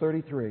end, verse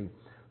 33,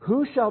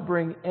 who shall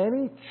bring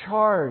any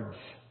charge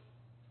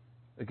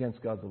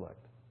against God's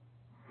elect?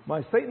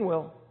 My Satan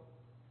will.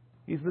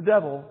 He's the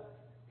devil.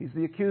 He's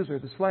the accuser,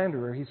 the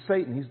slanderer. He's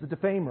Satan. He's the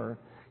defamer.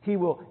 He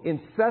will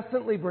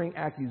incessantly bring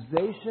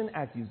accusation.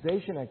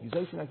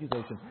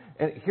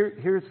 And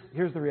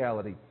here's the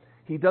reality.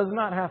 He does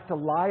not have to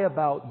lie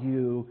about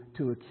you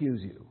to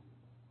accuse you.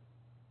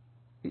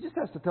 He just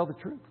has to tell the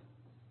truth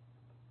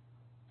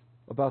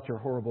about your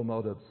horrible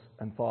motives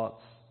and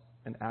thoughts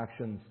and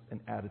actions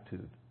and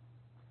attitude.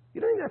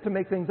 You don't even have to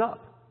make things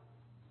up.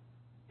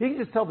 He can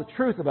just tell the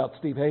truth about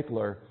Steve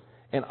Hafler,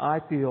 and I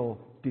feel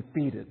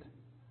defeated.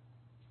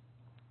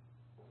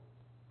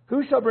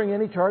 Who shall bring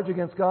any charge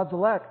against God's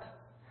elect?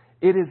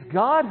 It is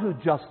God who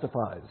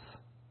justifies.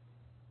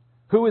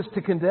 Who is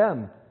to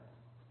condemn?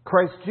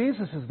 Christ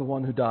Jesus is the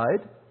one who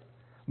died.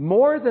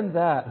 More than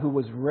that, who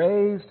was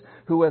raised,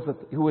 who is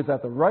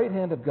at the right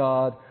hand of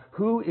God,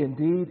 who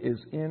indeed is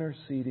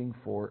interceding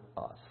for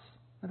us.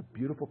 Isn't that a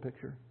beautiful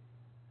picture?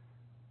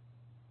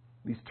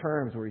 These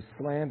terms where he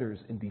slanders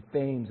and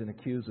defames and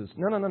accuses.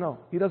 No.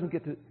 He doesn't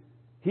get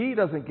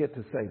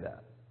to say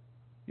that.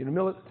 In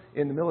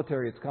the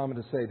military, it's common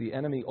to say the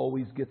enemy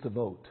always gets a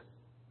vote.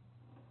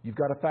 You've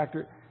got to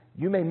factor.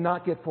 You may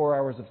not get 4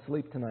 hours of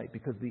sleep tonight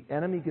because the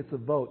enemy gets a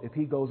vote if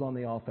he goes on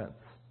the offense.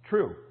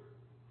 True.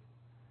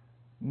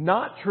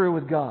 Not true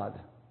with God.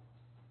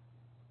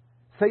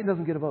 Satan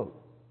doesn't get a vote.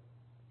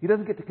 He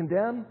doesn't get to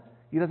condemn.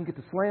 He doesn't get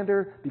to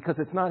slander because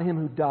it's not him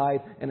who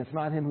died, and it's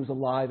not him who's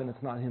alive, and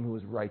it's not him who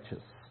is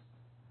righteous.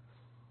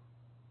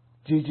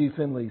 G.G.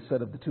 Finley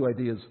said of the two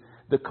ideas,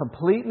 the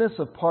completeness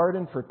of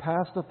pardon for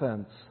past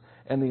offense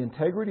and the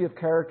integrity of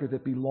character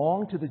that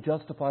belong to the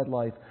justified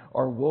life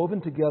are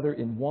woven together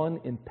in one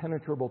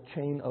impenetrable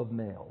chain of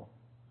mail.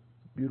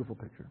 Beautiful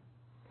picture.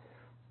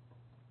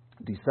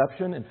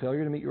 Deception and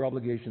failure to meet your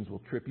obligations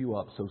will trip you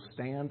up, so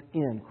stand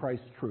in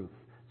Christ's truth.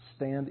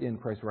 Stand in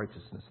Christ's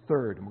righteousness.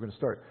 Third, and we're going to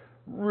start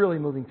really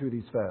moving through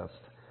these fast.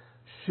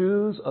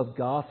 Shoes of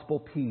gospel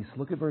peace.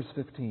 Look at verse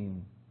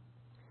 15.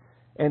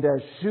 and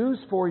as shoes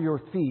for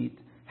your feet,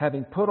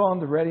 having put on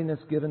the readiness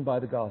given by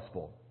the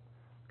gospel.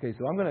 Okay,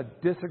 so I'm going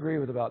to disagree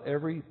with about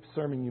every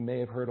sermon you may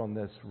have heard on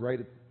this right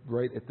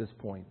at this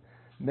point.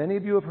 Many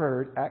of you have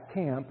heard at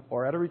camp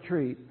or at a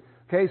retreat,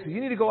 okay, so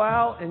you need to go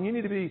out and you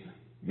need to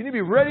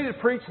be ready to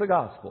preach the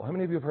gospel. How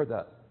many of you have heard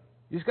that?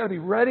 You just got to be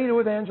ready to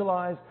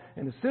evangelize,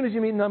 and as soon as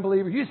you meet an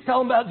unbeliever, you just tell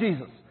them about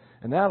Jesus,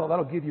 and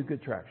that'll give you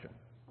good traction.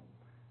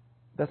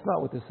 That's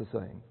not what this is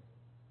saying.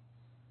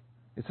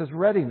 It says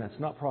readiness,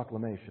 not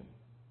proclamation.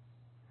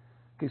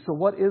 Okay, so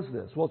what is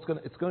this? Well,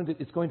 it's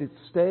going to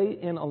stay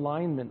in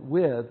alignment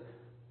with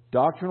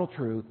doctrinal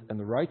truth and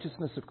the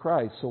righteousness of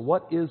Christ. So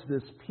what is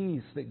this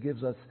peace that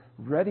gives us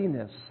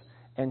readiness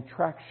and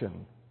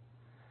traction?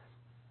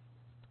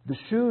 The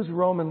shoes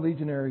Roman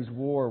legionaries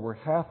wore were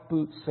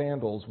half-boot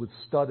sandals with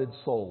studded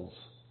soles.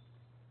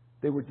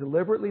 They were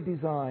deliberately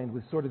designed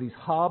with sort of these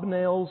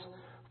hobnails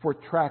for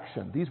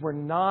traction. These were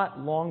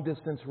not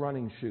long-distance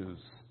running shoes.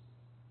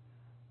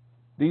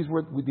 These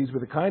were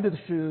the kind of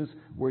shoes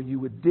where you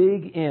would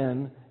dig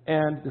in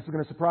and, this is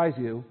going to surprise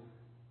you,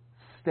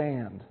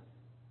 stand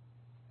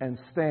and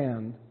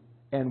stand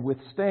and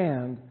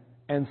withstand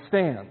and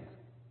stand.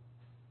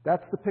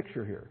 That's the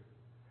picture here.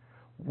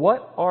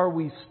 What are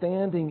we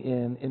standing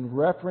in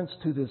reference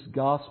to this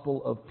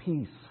gospel of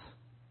peace?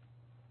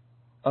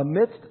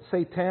 Amidst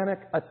satanic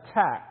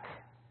attack,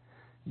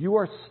 you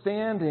are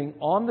standing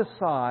on the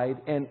side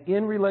and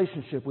in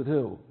relationship with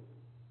who?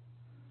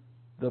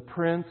 The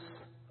Prince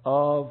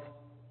of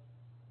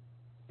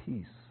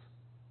Peace.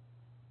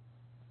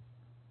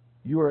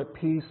 You are at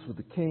peace with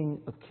the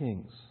King of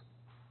Kings.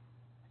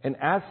 And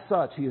as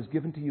such, He has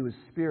given to you His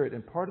Spirit,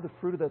 and part of the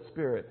fruit of that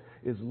Spirit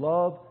is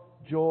love,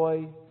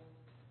 joy,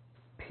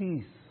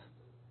 peace.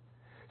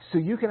 So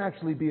you can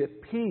actually be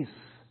at peace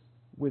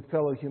with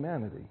fellow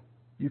humanity.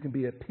 You can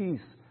be at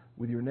peace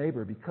with your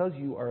neighbor because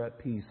you are at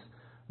peace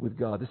with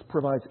God. This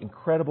provides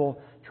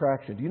incredible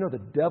traction. Do you know the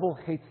devil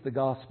hates the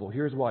gospel?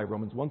 Here's why.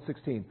 Romans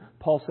 1:16.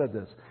 Paul said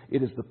this.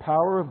 It is the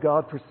power of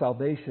God for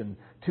salvation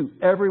to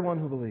everyone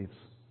who believes.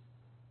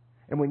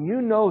 And when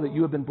you know that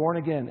you have been born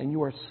again and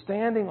you are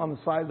standing on the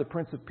side of the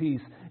Prince of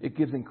Peace, it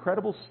gives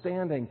incredible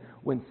standing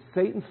when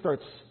Satan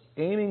starts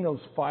aiming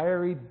those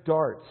fiery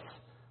darts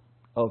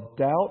of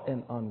doubt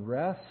and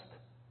unrest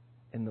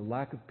and the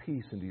lack of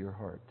peace into your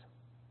heart.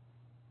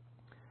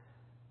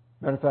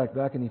 Matter of fact,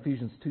 back in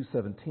Ephesians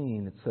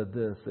 2:17, it said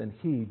this, and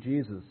He,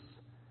 Jesus,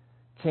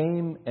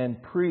 came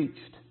and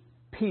preached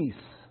peace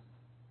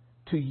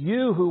to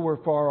you who were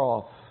far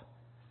off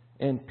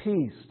and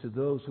peace to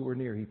those who were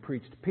near. He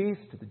preached peace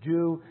to the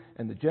Jew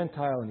and the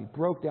Gentile, and He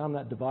broke down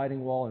that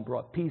dividing wall and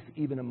brought peace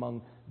even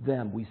among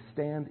them. We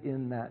stand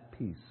in that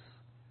peace.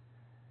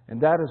 And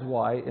that is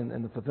why,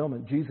 in the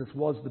fulfillment, Jesus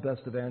was the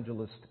best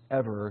evangelist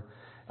ever.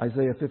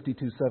 Isaiah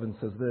 52:7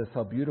 says this,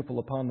 how beautiful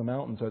upon the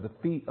mountains are the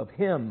feet of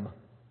Him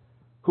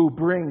who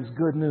brings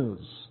good news,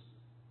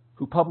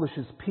 who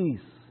publishes peace,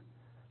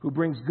 who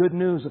brings good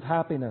news of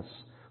happiness,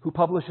 who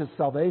publishes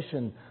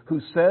salvation, who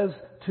says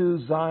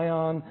to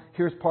Zion,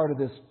 here's part of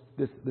this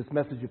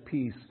message of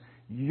peace,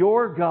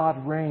 your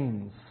God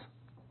reigns.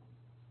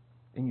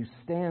 And you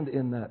stand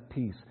in that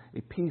peace,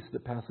 a peace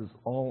that passes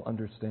all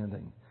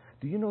understanding.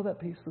 Do you know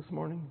that peace this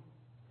morning?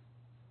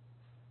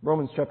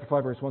 Romans chapter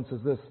 5 verse 1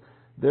 says this,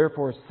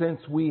 therefore, since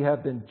we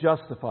have been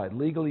justified,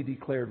 legally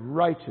declared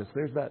righteous,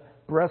 there's that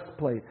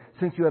breastplate.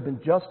 Since you have been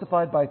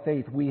justified by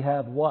faith, we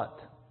have what?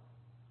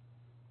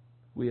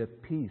 We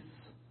have peace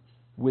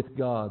with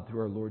God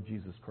through our Lord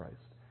Jesus Christ.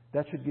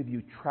 That should give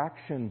you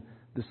traction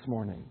this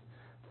morning.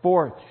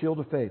 Fourth, shield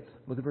of faith.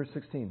 Look at verse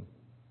 16.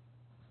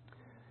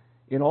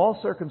 In all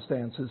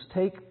circumstances,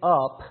 take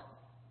up,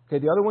 okay,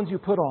 the other ones you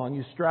put on,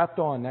 you strapped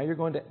on. Now you're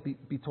going to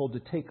be told to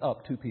take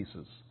up two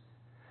pieces.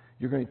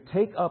 You're going to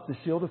take up the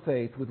shield of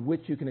faith with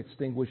which you can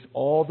extinguish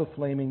all the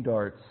flaming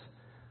darts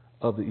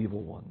of the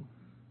evil one.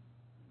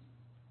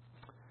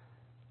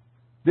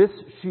 This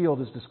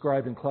shield is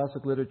described in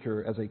classic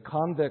literature as a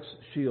convex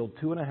shield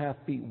 2.5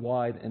 feet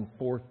wide and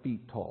 4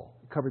 feet tall.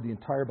 It covered the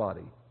entire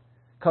body.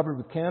 Covered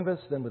with canvas,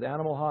 then with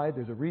animal hide.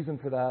 There's a reason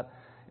for that.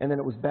 And then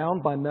it was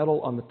bound by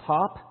metal on the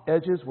top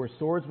edges where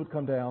swords would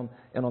come down,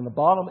 and on the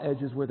bottom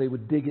edges where they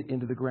would dig it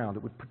into the ground.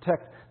 It would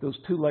protect those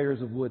 2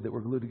 layers of wood that were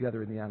glued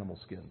together in the animal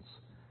skins.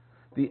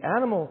 The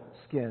animal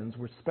skins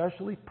were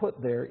specially put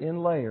there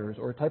in layers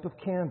or a type of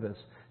canvas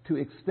to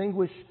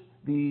extinguish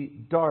the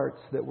darts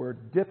that were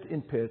dipped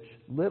in pitch,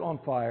 lit on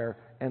fire,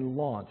 and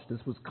launched. This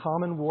was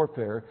common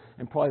warfare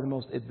and probably the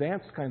most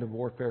advanced kind of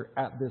warfare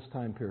at this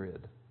time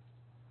period.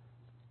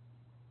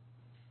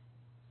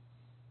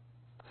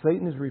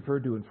 Satan is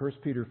referred to in 1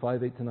 Peter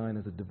 5:8-9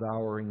 as a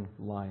devouring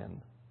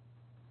lion.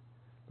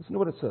 Listen to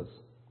what it says.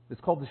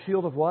 It's called the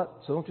shield of what?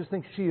 So don't just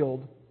think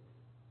shield.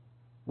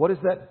 What is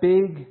that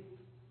big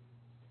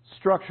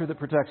structure that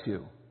protects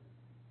you?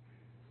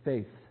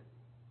 Faith.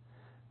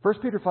 1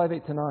 Peter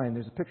 5:8-9,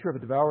 there's a picture of a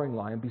devouring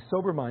lion. Be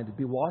sober-minded,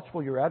 be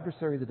watchful. Your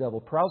adversary, the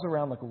devil, prowls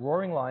around like a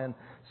roaring lion,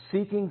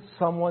 seeking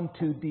someone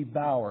to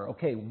devour.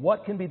 Okay,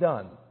 what can be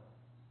done?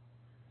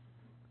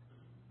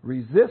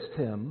 Resist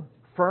him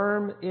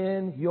firm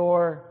in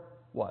your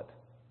what?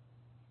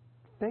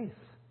 Faith.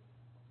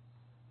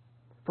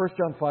 1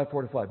 John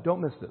 5:4-5.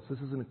 Don't miss this. This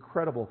is an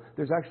incredible.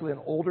 There's actually an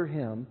older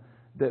hymn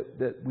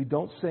that we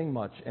don't sing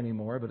much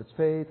anymore, but it's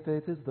faith,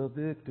 faith is the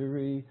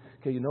victory.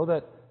 Okay, you know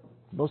that.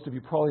 Most of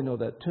you probably know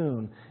that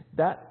tune.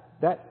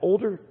 That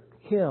older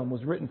hymn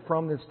was written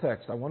from this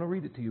text. I want to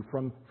read it to you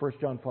from 1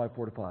 John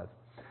 5:4-5.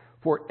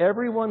 For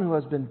everyone who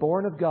has been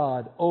born of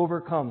God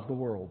overcomes the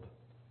world.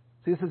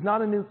 See, this is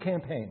not a new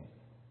campaign.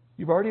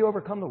 You've already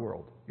overcome the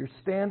world. You're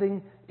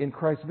standing in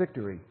Christ's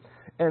victory.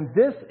 And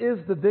this is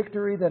the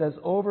victory that has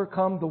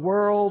overcome the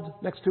world.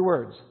 Next two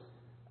words.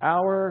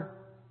 Our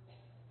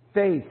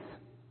faith.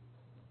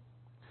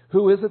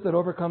 Who is it that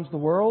overcomes the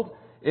world?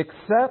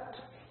 Except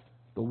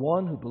the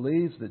one who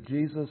believes that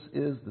Jesus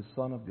is the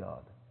Son of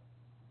God.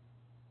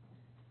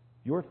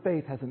 Your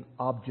faith has an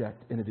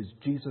object, and it is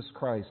Jesus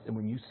Christ. And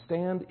when you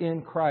stand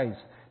in Christ,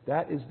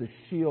 that is the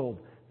shield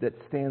that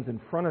stands in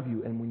front of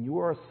you. And when you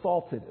are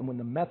assaulted, and when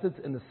the methods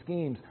and the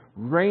schemes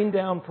rain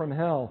down from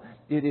hell,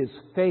 it is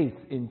faith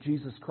in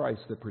Jesus Christ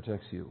that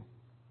protects you.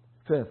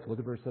 Fifth, look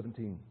at verse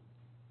 17.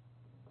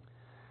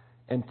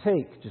 And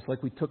take, just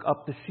like we took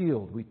up the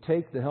shield, we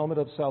take the helmet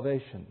of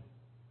salvation.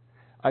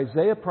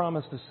 Isaiah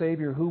promised a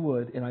Savior who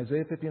would, in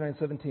Isaiah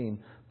 59:17,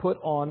 put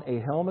on a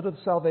helmet of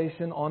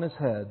salvation on his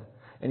head,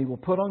 and he will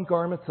put on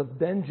garments of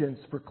vengeance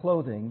for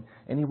clothing,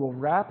 and he will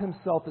wrap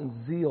himself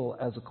in zeal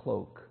as a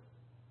cloak.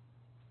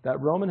 That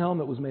Roman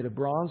helmet was made of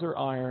bronze or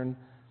iron,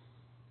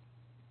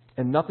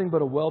 and nothing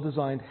but a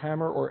well-designed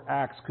hammer or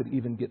axe could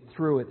even get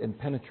through it and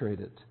penetrate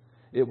it.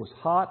 It was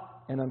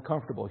hot and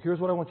uncomfortable. Here's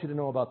what I want you to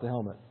know about the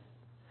helmet.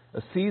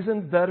 A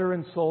seasoned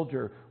veteran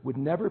soldier would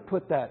never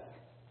put that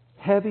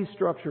heavy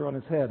structure on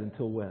his head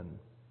until when?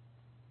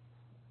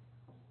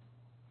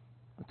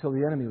 Until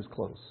the enemy was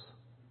close.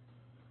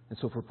 And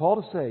so for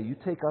Paul to say, you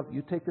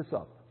take this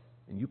up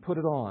and you put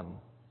it on,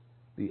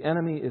 the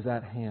enemy is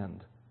at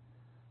hand.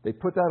 They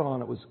put that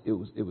on.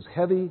 It was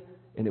heavy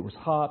and it was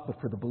hot, but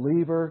for the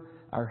believer,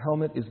 our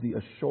helmet is the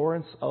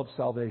assurance of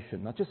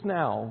salvation, not just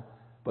now,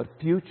 but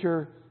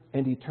future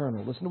and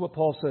eternal. Listen to what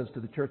Paul says to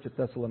the church at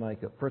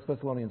Thessalonica, 1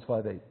 Thessalonians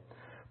 5:8.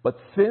 But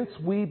since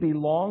we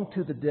belong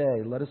to the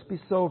day, let us be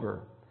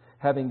sober,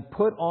 having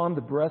put on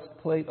the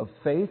breastplate of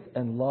faith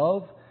and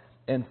love,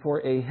 and for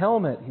a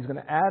helmet, he's going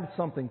to add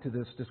something to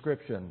this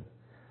description,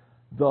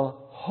 the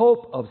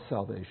hope of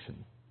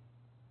salvation.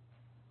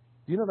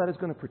 Do you know that is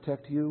going to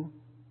protect you?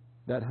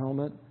 That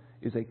helmet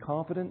is a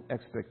confident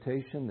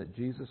expectation that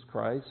Jesus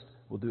Christ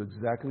will do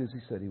exactly as He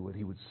said He would.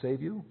 He would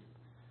save you.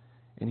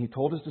 And He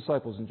told His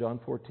disciples in John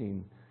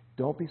 14,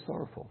 don't be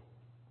sorrowful,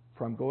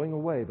 for I'm going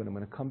away, but I'm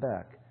going to come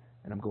back,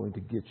 and I'm going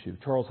to get you.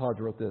 Charles Hodge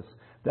wrote this,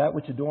 that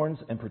which adorns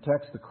and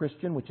protects the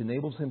Christian, which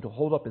enables him to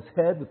hold up his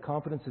head with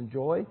confidence and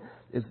joy,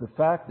 is the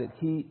fact that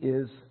he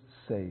is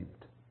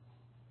saved.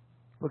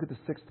 Look at the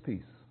sixth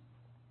piece,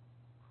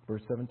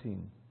 verse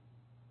 17.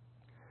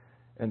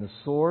 And the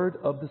sword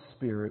of the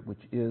Spirit,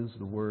 which is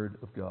the Word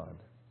of God.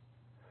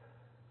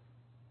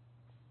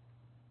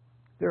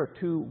 There are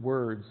two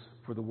words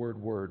for the word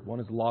word. One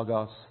is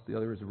logos, the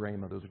other is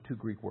rhema. Those are two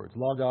Greek words.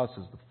 Logos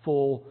is the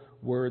full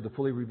word, the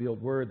fully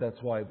revealed word.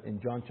 That's why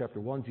in John chapter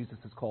 1, Jesus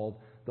is called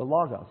the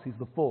logos. He's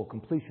the full,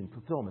 completion,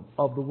 fulfillment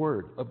of the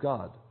Word of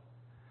God.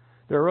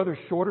 There are other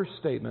shorter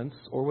statements,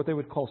 or what they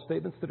would call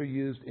statements that are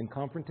used in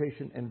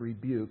confrontation and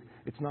rebuke.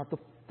 It's not the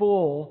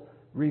full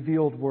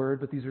revealed word,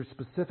 but these are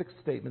specific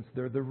statements.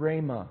 They're the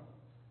rhema.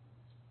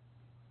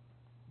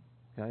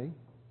 Okay?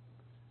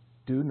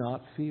 Do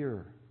not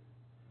fear,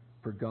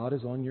 for God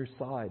is on your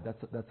side.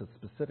 That's a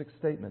specific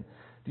statement.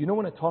 Do you know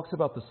when it talks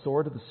about the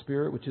sword of the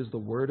Spirit, which is the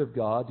Word of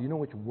God, do you know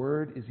which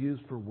word is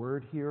used for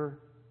word here?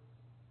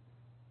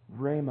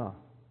 Rhema.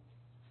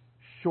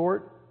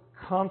 Short,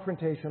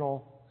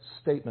 confrontational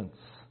statements.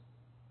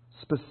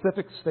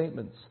 Specific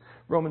statements.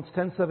 Romans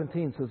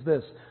 10:17 says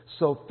this,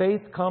 so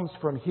faith comes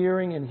from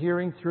hearing, and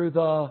hearing through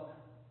the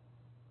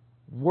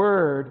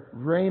word,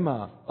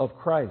 rhema, of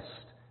Christ.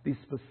 These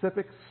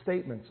specific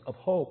statements of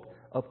hope,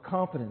 of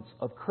confidence,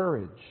 of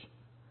courage.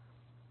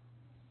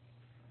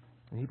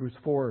 In Hebrews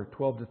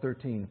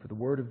 4:12-13, for the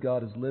Word of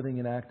God is living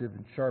and active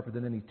and sharper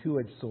than any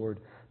two-edged sword,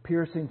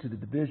 piercing to the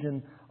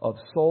division of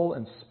soul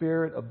and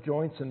spirit, of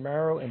joints and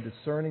marrow, and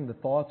discerning the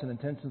thoughts and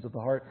intentions of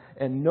the heart.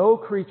 And no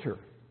creature,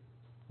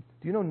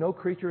 do you know no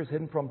creature is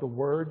hidden from the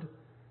Word?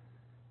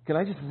 Can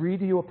I just read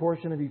to you a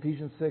portion of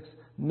Ephesians 6?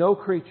 No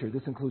creature,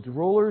 this includes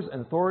rulers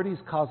and authorities,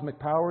 cosmic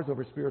powers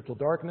over spiritual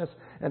darkness,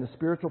 and the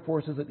spiritual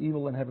forces of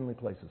evil in heavenly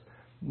places.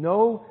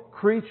 No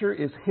creature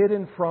is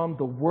hidden from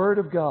the Word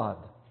of God,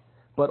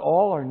 but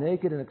all are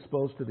naked and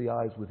exposed to the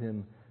eyes with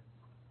Him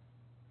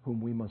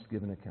whom we must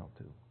give an account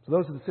to. So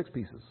those are the 6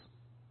 pieces.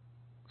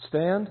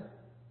 Stand,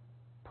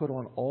 put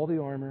on all the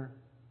armor,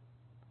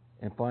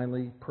 and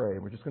finally pray.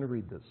 And we're just going to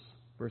read this.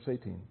 Verse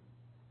 18.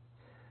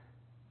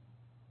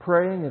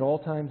 Praying at all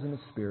times in the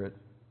Spirit,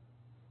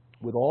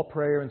 with all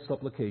prayer and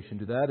supplication,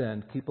 to that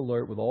end, keep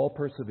alert with all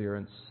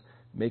perseverance,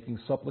 making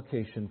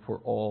supplication for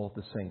all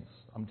the saints.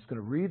 I'm just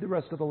going to read the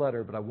rest of the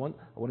letter, but I want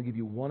to give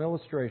you one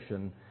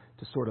illustration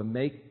to sort of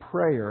make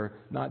prayer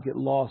not get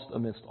lost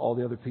amidst all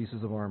the other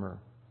pieces of armor.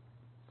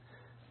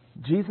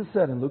 Jesus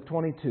said in Luke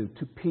 22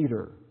 to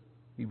Peter,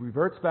 he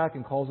reverts back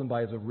and calls him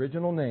by his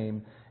original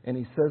name, and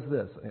he says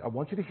this. I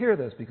want you to hear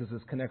this because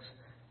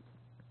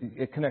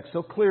it connects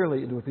so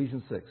clearly into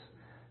Ephesians 6.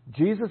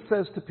 Jesus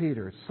says to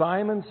Peter,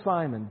 Simon,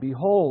 Simon,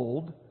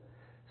 behold,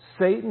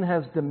 Satan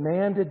has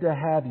demanded to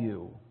have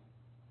you.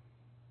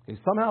 Okay,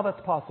 somehow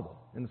that's possible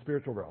in the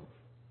spiritual realm.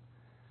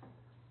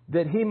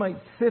 That he might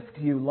sift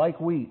you like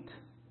wheat.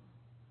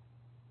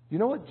 You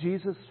know what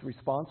Jesus'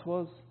 response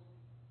was?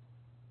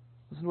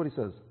 Listen to what he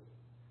says.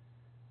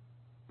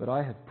 But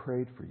I have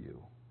prayed for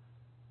you.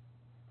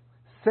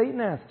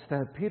 Satan asks to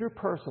have Peter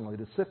personally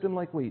to sift him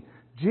like wheat.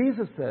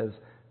 Jesus says,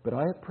 but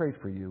I have prayed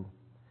for you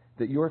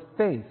that your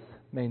faith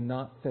may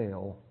not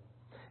fail.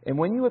 And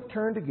when you have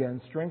turned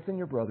again, strengthen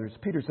your brothers.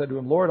 Peter said to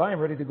him, Lord, I am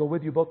ready to go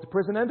with you both to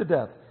prison and to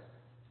death.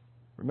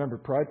 Remember,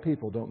 pride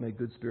people don't make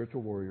good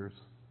spiritual warriors.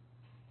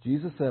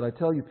 Jesus said, I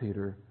tell you,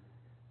 Peter,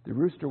 the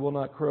rooster will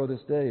not crow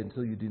this day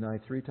until you deny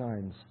 3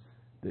 times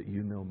that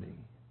you know me.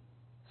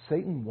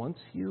 Satan wants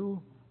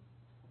you.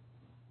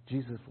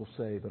 Jesus will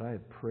say, but I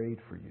have prayed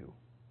for you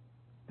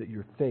that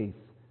your faith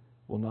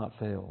will not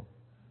fail.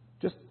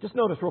 Just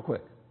notice real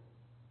quick.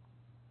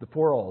 The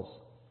 4 alls.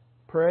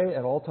 Pray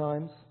at all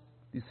times.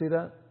 Do you see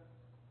that?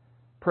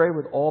 Pray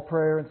with all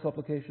prayer and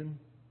supplication.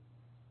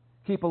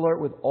 Keep alert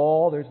with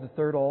all. There's the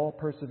 3rd all,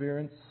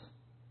 perseverance.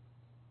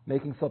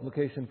 Making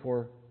supplication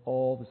for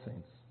all the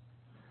saints.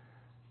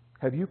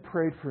 Have you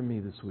prayed for me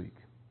this week?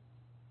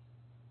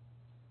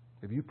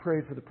 Have you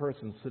prayed for the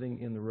person sitting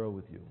in the row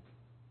with you?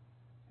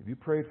 Have you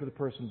prayed for the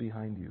person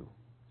behind you?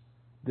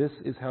 This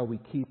is how we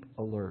keep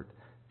alert.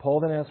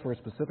 Paul then asks for a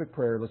specific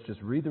prayer. Let's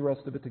just read the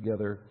rest of it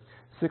together.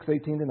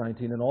 6:18 to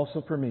 19. And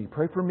also for me.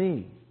 Pray for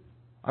me.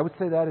 I would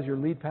say that as your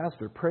lead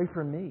pastor. Pray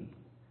for me.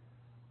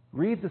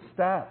 Read the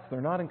stats.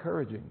 They're not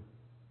encouraging.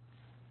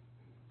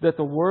 That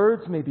the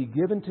words may be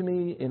given to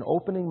me in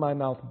opening my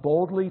mouth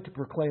boldly to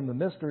proclaim the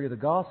mystery of the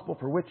gospel,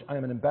 for which I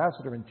am an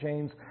ambassador in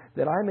chains,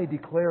 that I may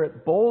declare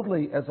it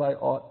boldly as I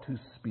ought to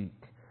speak.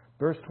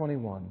 Verse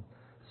 21.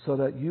 So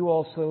that you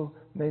also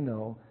may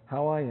know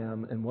how I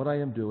am and what I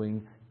am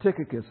doing.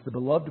 Tychicus, the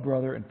beloved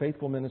brother and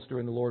faithful minister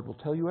in the Lord, will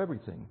tell you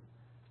everything.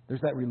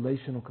 There's that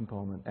relational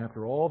component.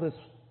 After all this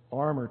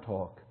armor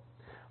talk,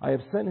 I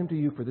have sent him to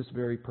you for this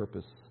very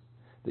purpose,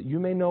 that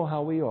you may know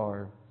how we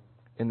are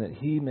and that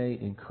he may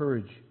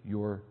encourage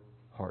your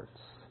hearts.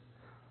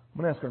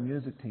 I'm going to ask our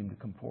music team to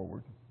come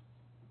forward.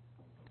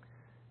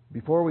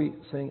 Before we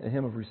sing a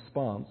hymn of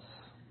response,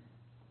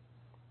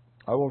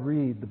 I will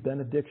read the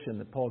benediction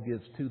that Paul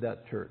gives to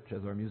that church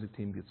as our music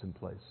team gets in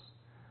place.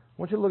 I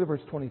want you to look at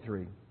verse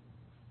 23.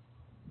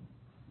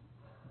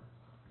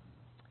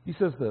 He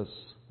says this,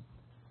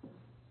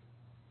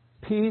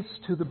 peace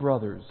to the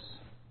brothers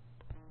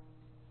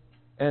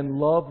and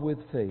love with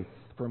faith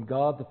from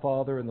God the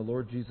Father and the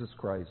Lord Jesus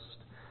Christ.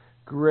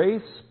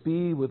 Grace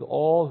be with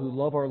all who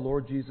love our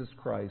Lord Jesus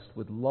Christ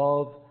with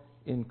love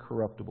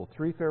incorruptible.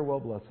 3 farewell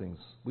blessings.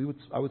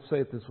 I would say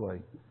it this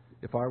way,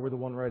 if I were the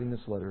one writing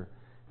this letter.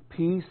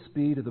 Peace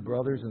be to the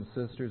brothers and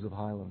sisters of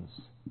Highlands.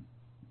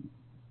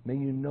 May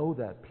you know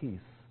that peace.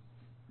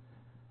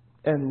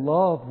 And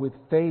love with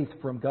faith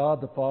from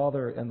God the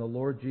Father and the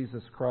Lord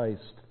Jesus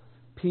Christ.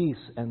 Peace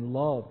and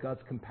love.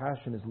 God's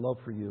compassion, His love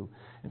for you.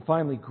 And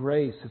finally,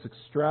 grace, His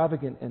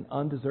extravagant and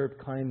undeserved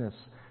kindness.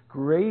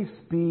 Grace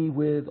be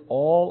with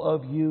all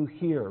of you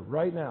here,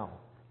 right now,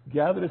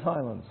 gathered at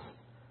Highlands,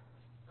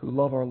 who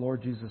love our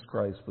Lord Jesus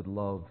Christ with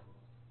love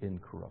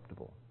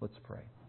incorruptible. Let's pray.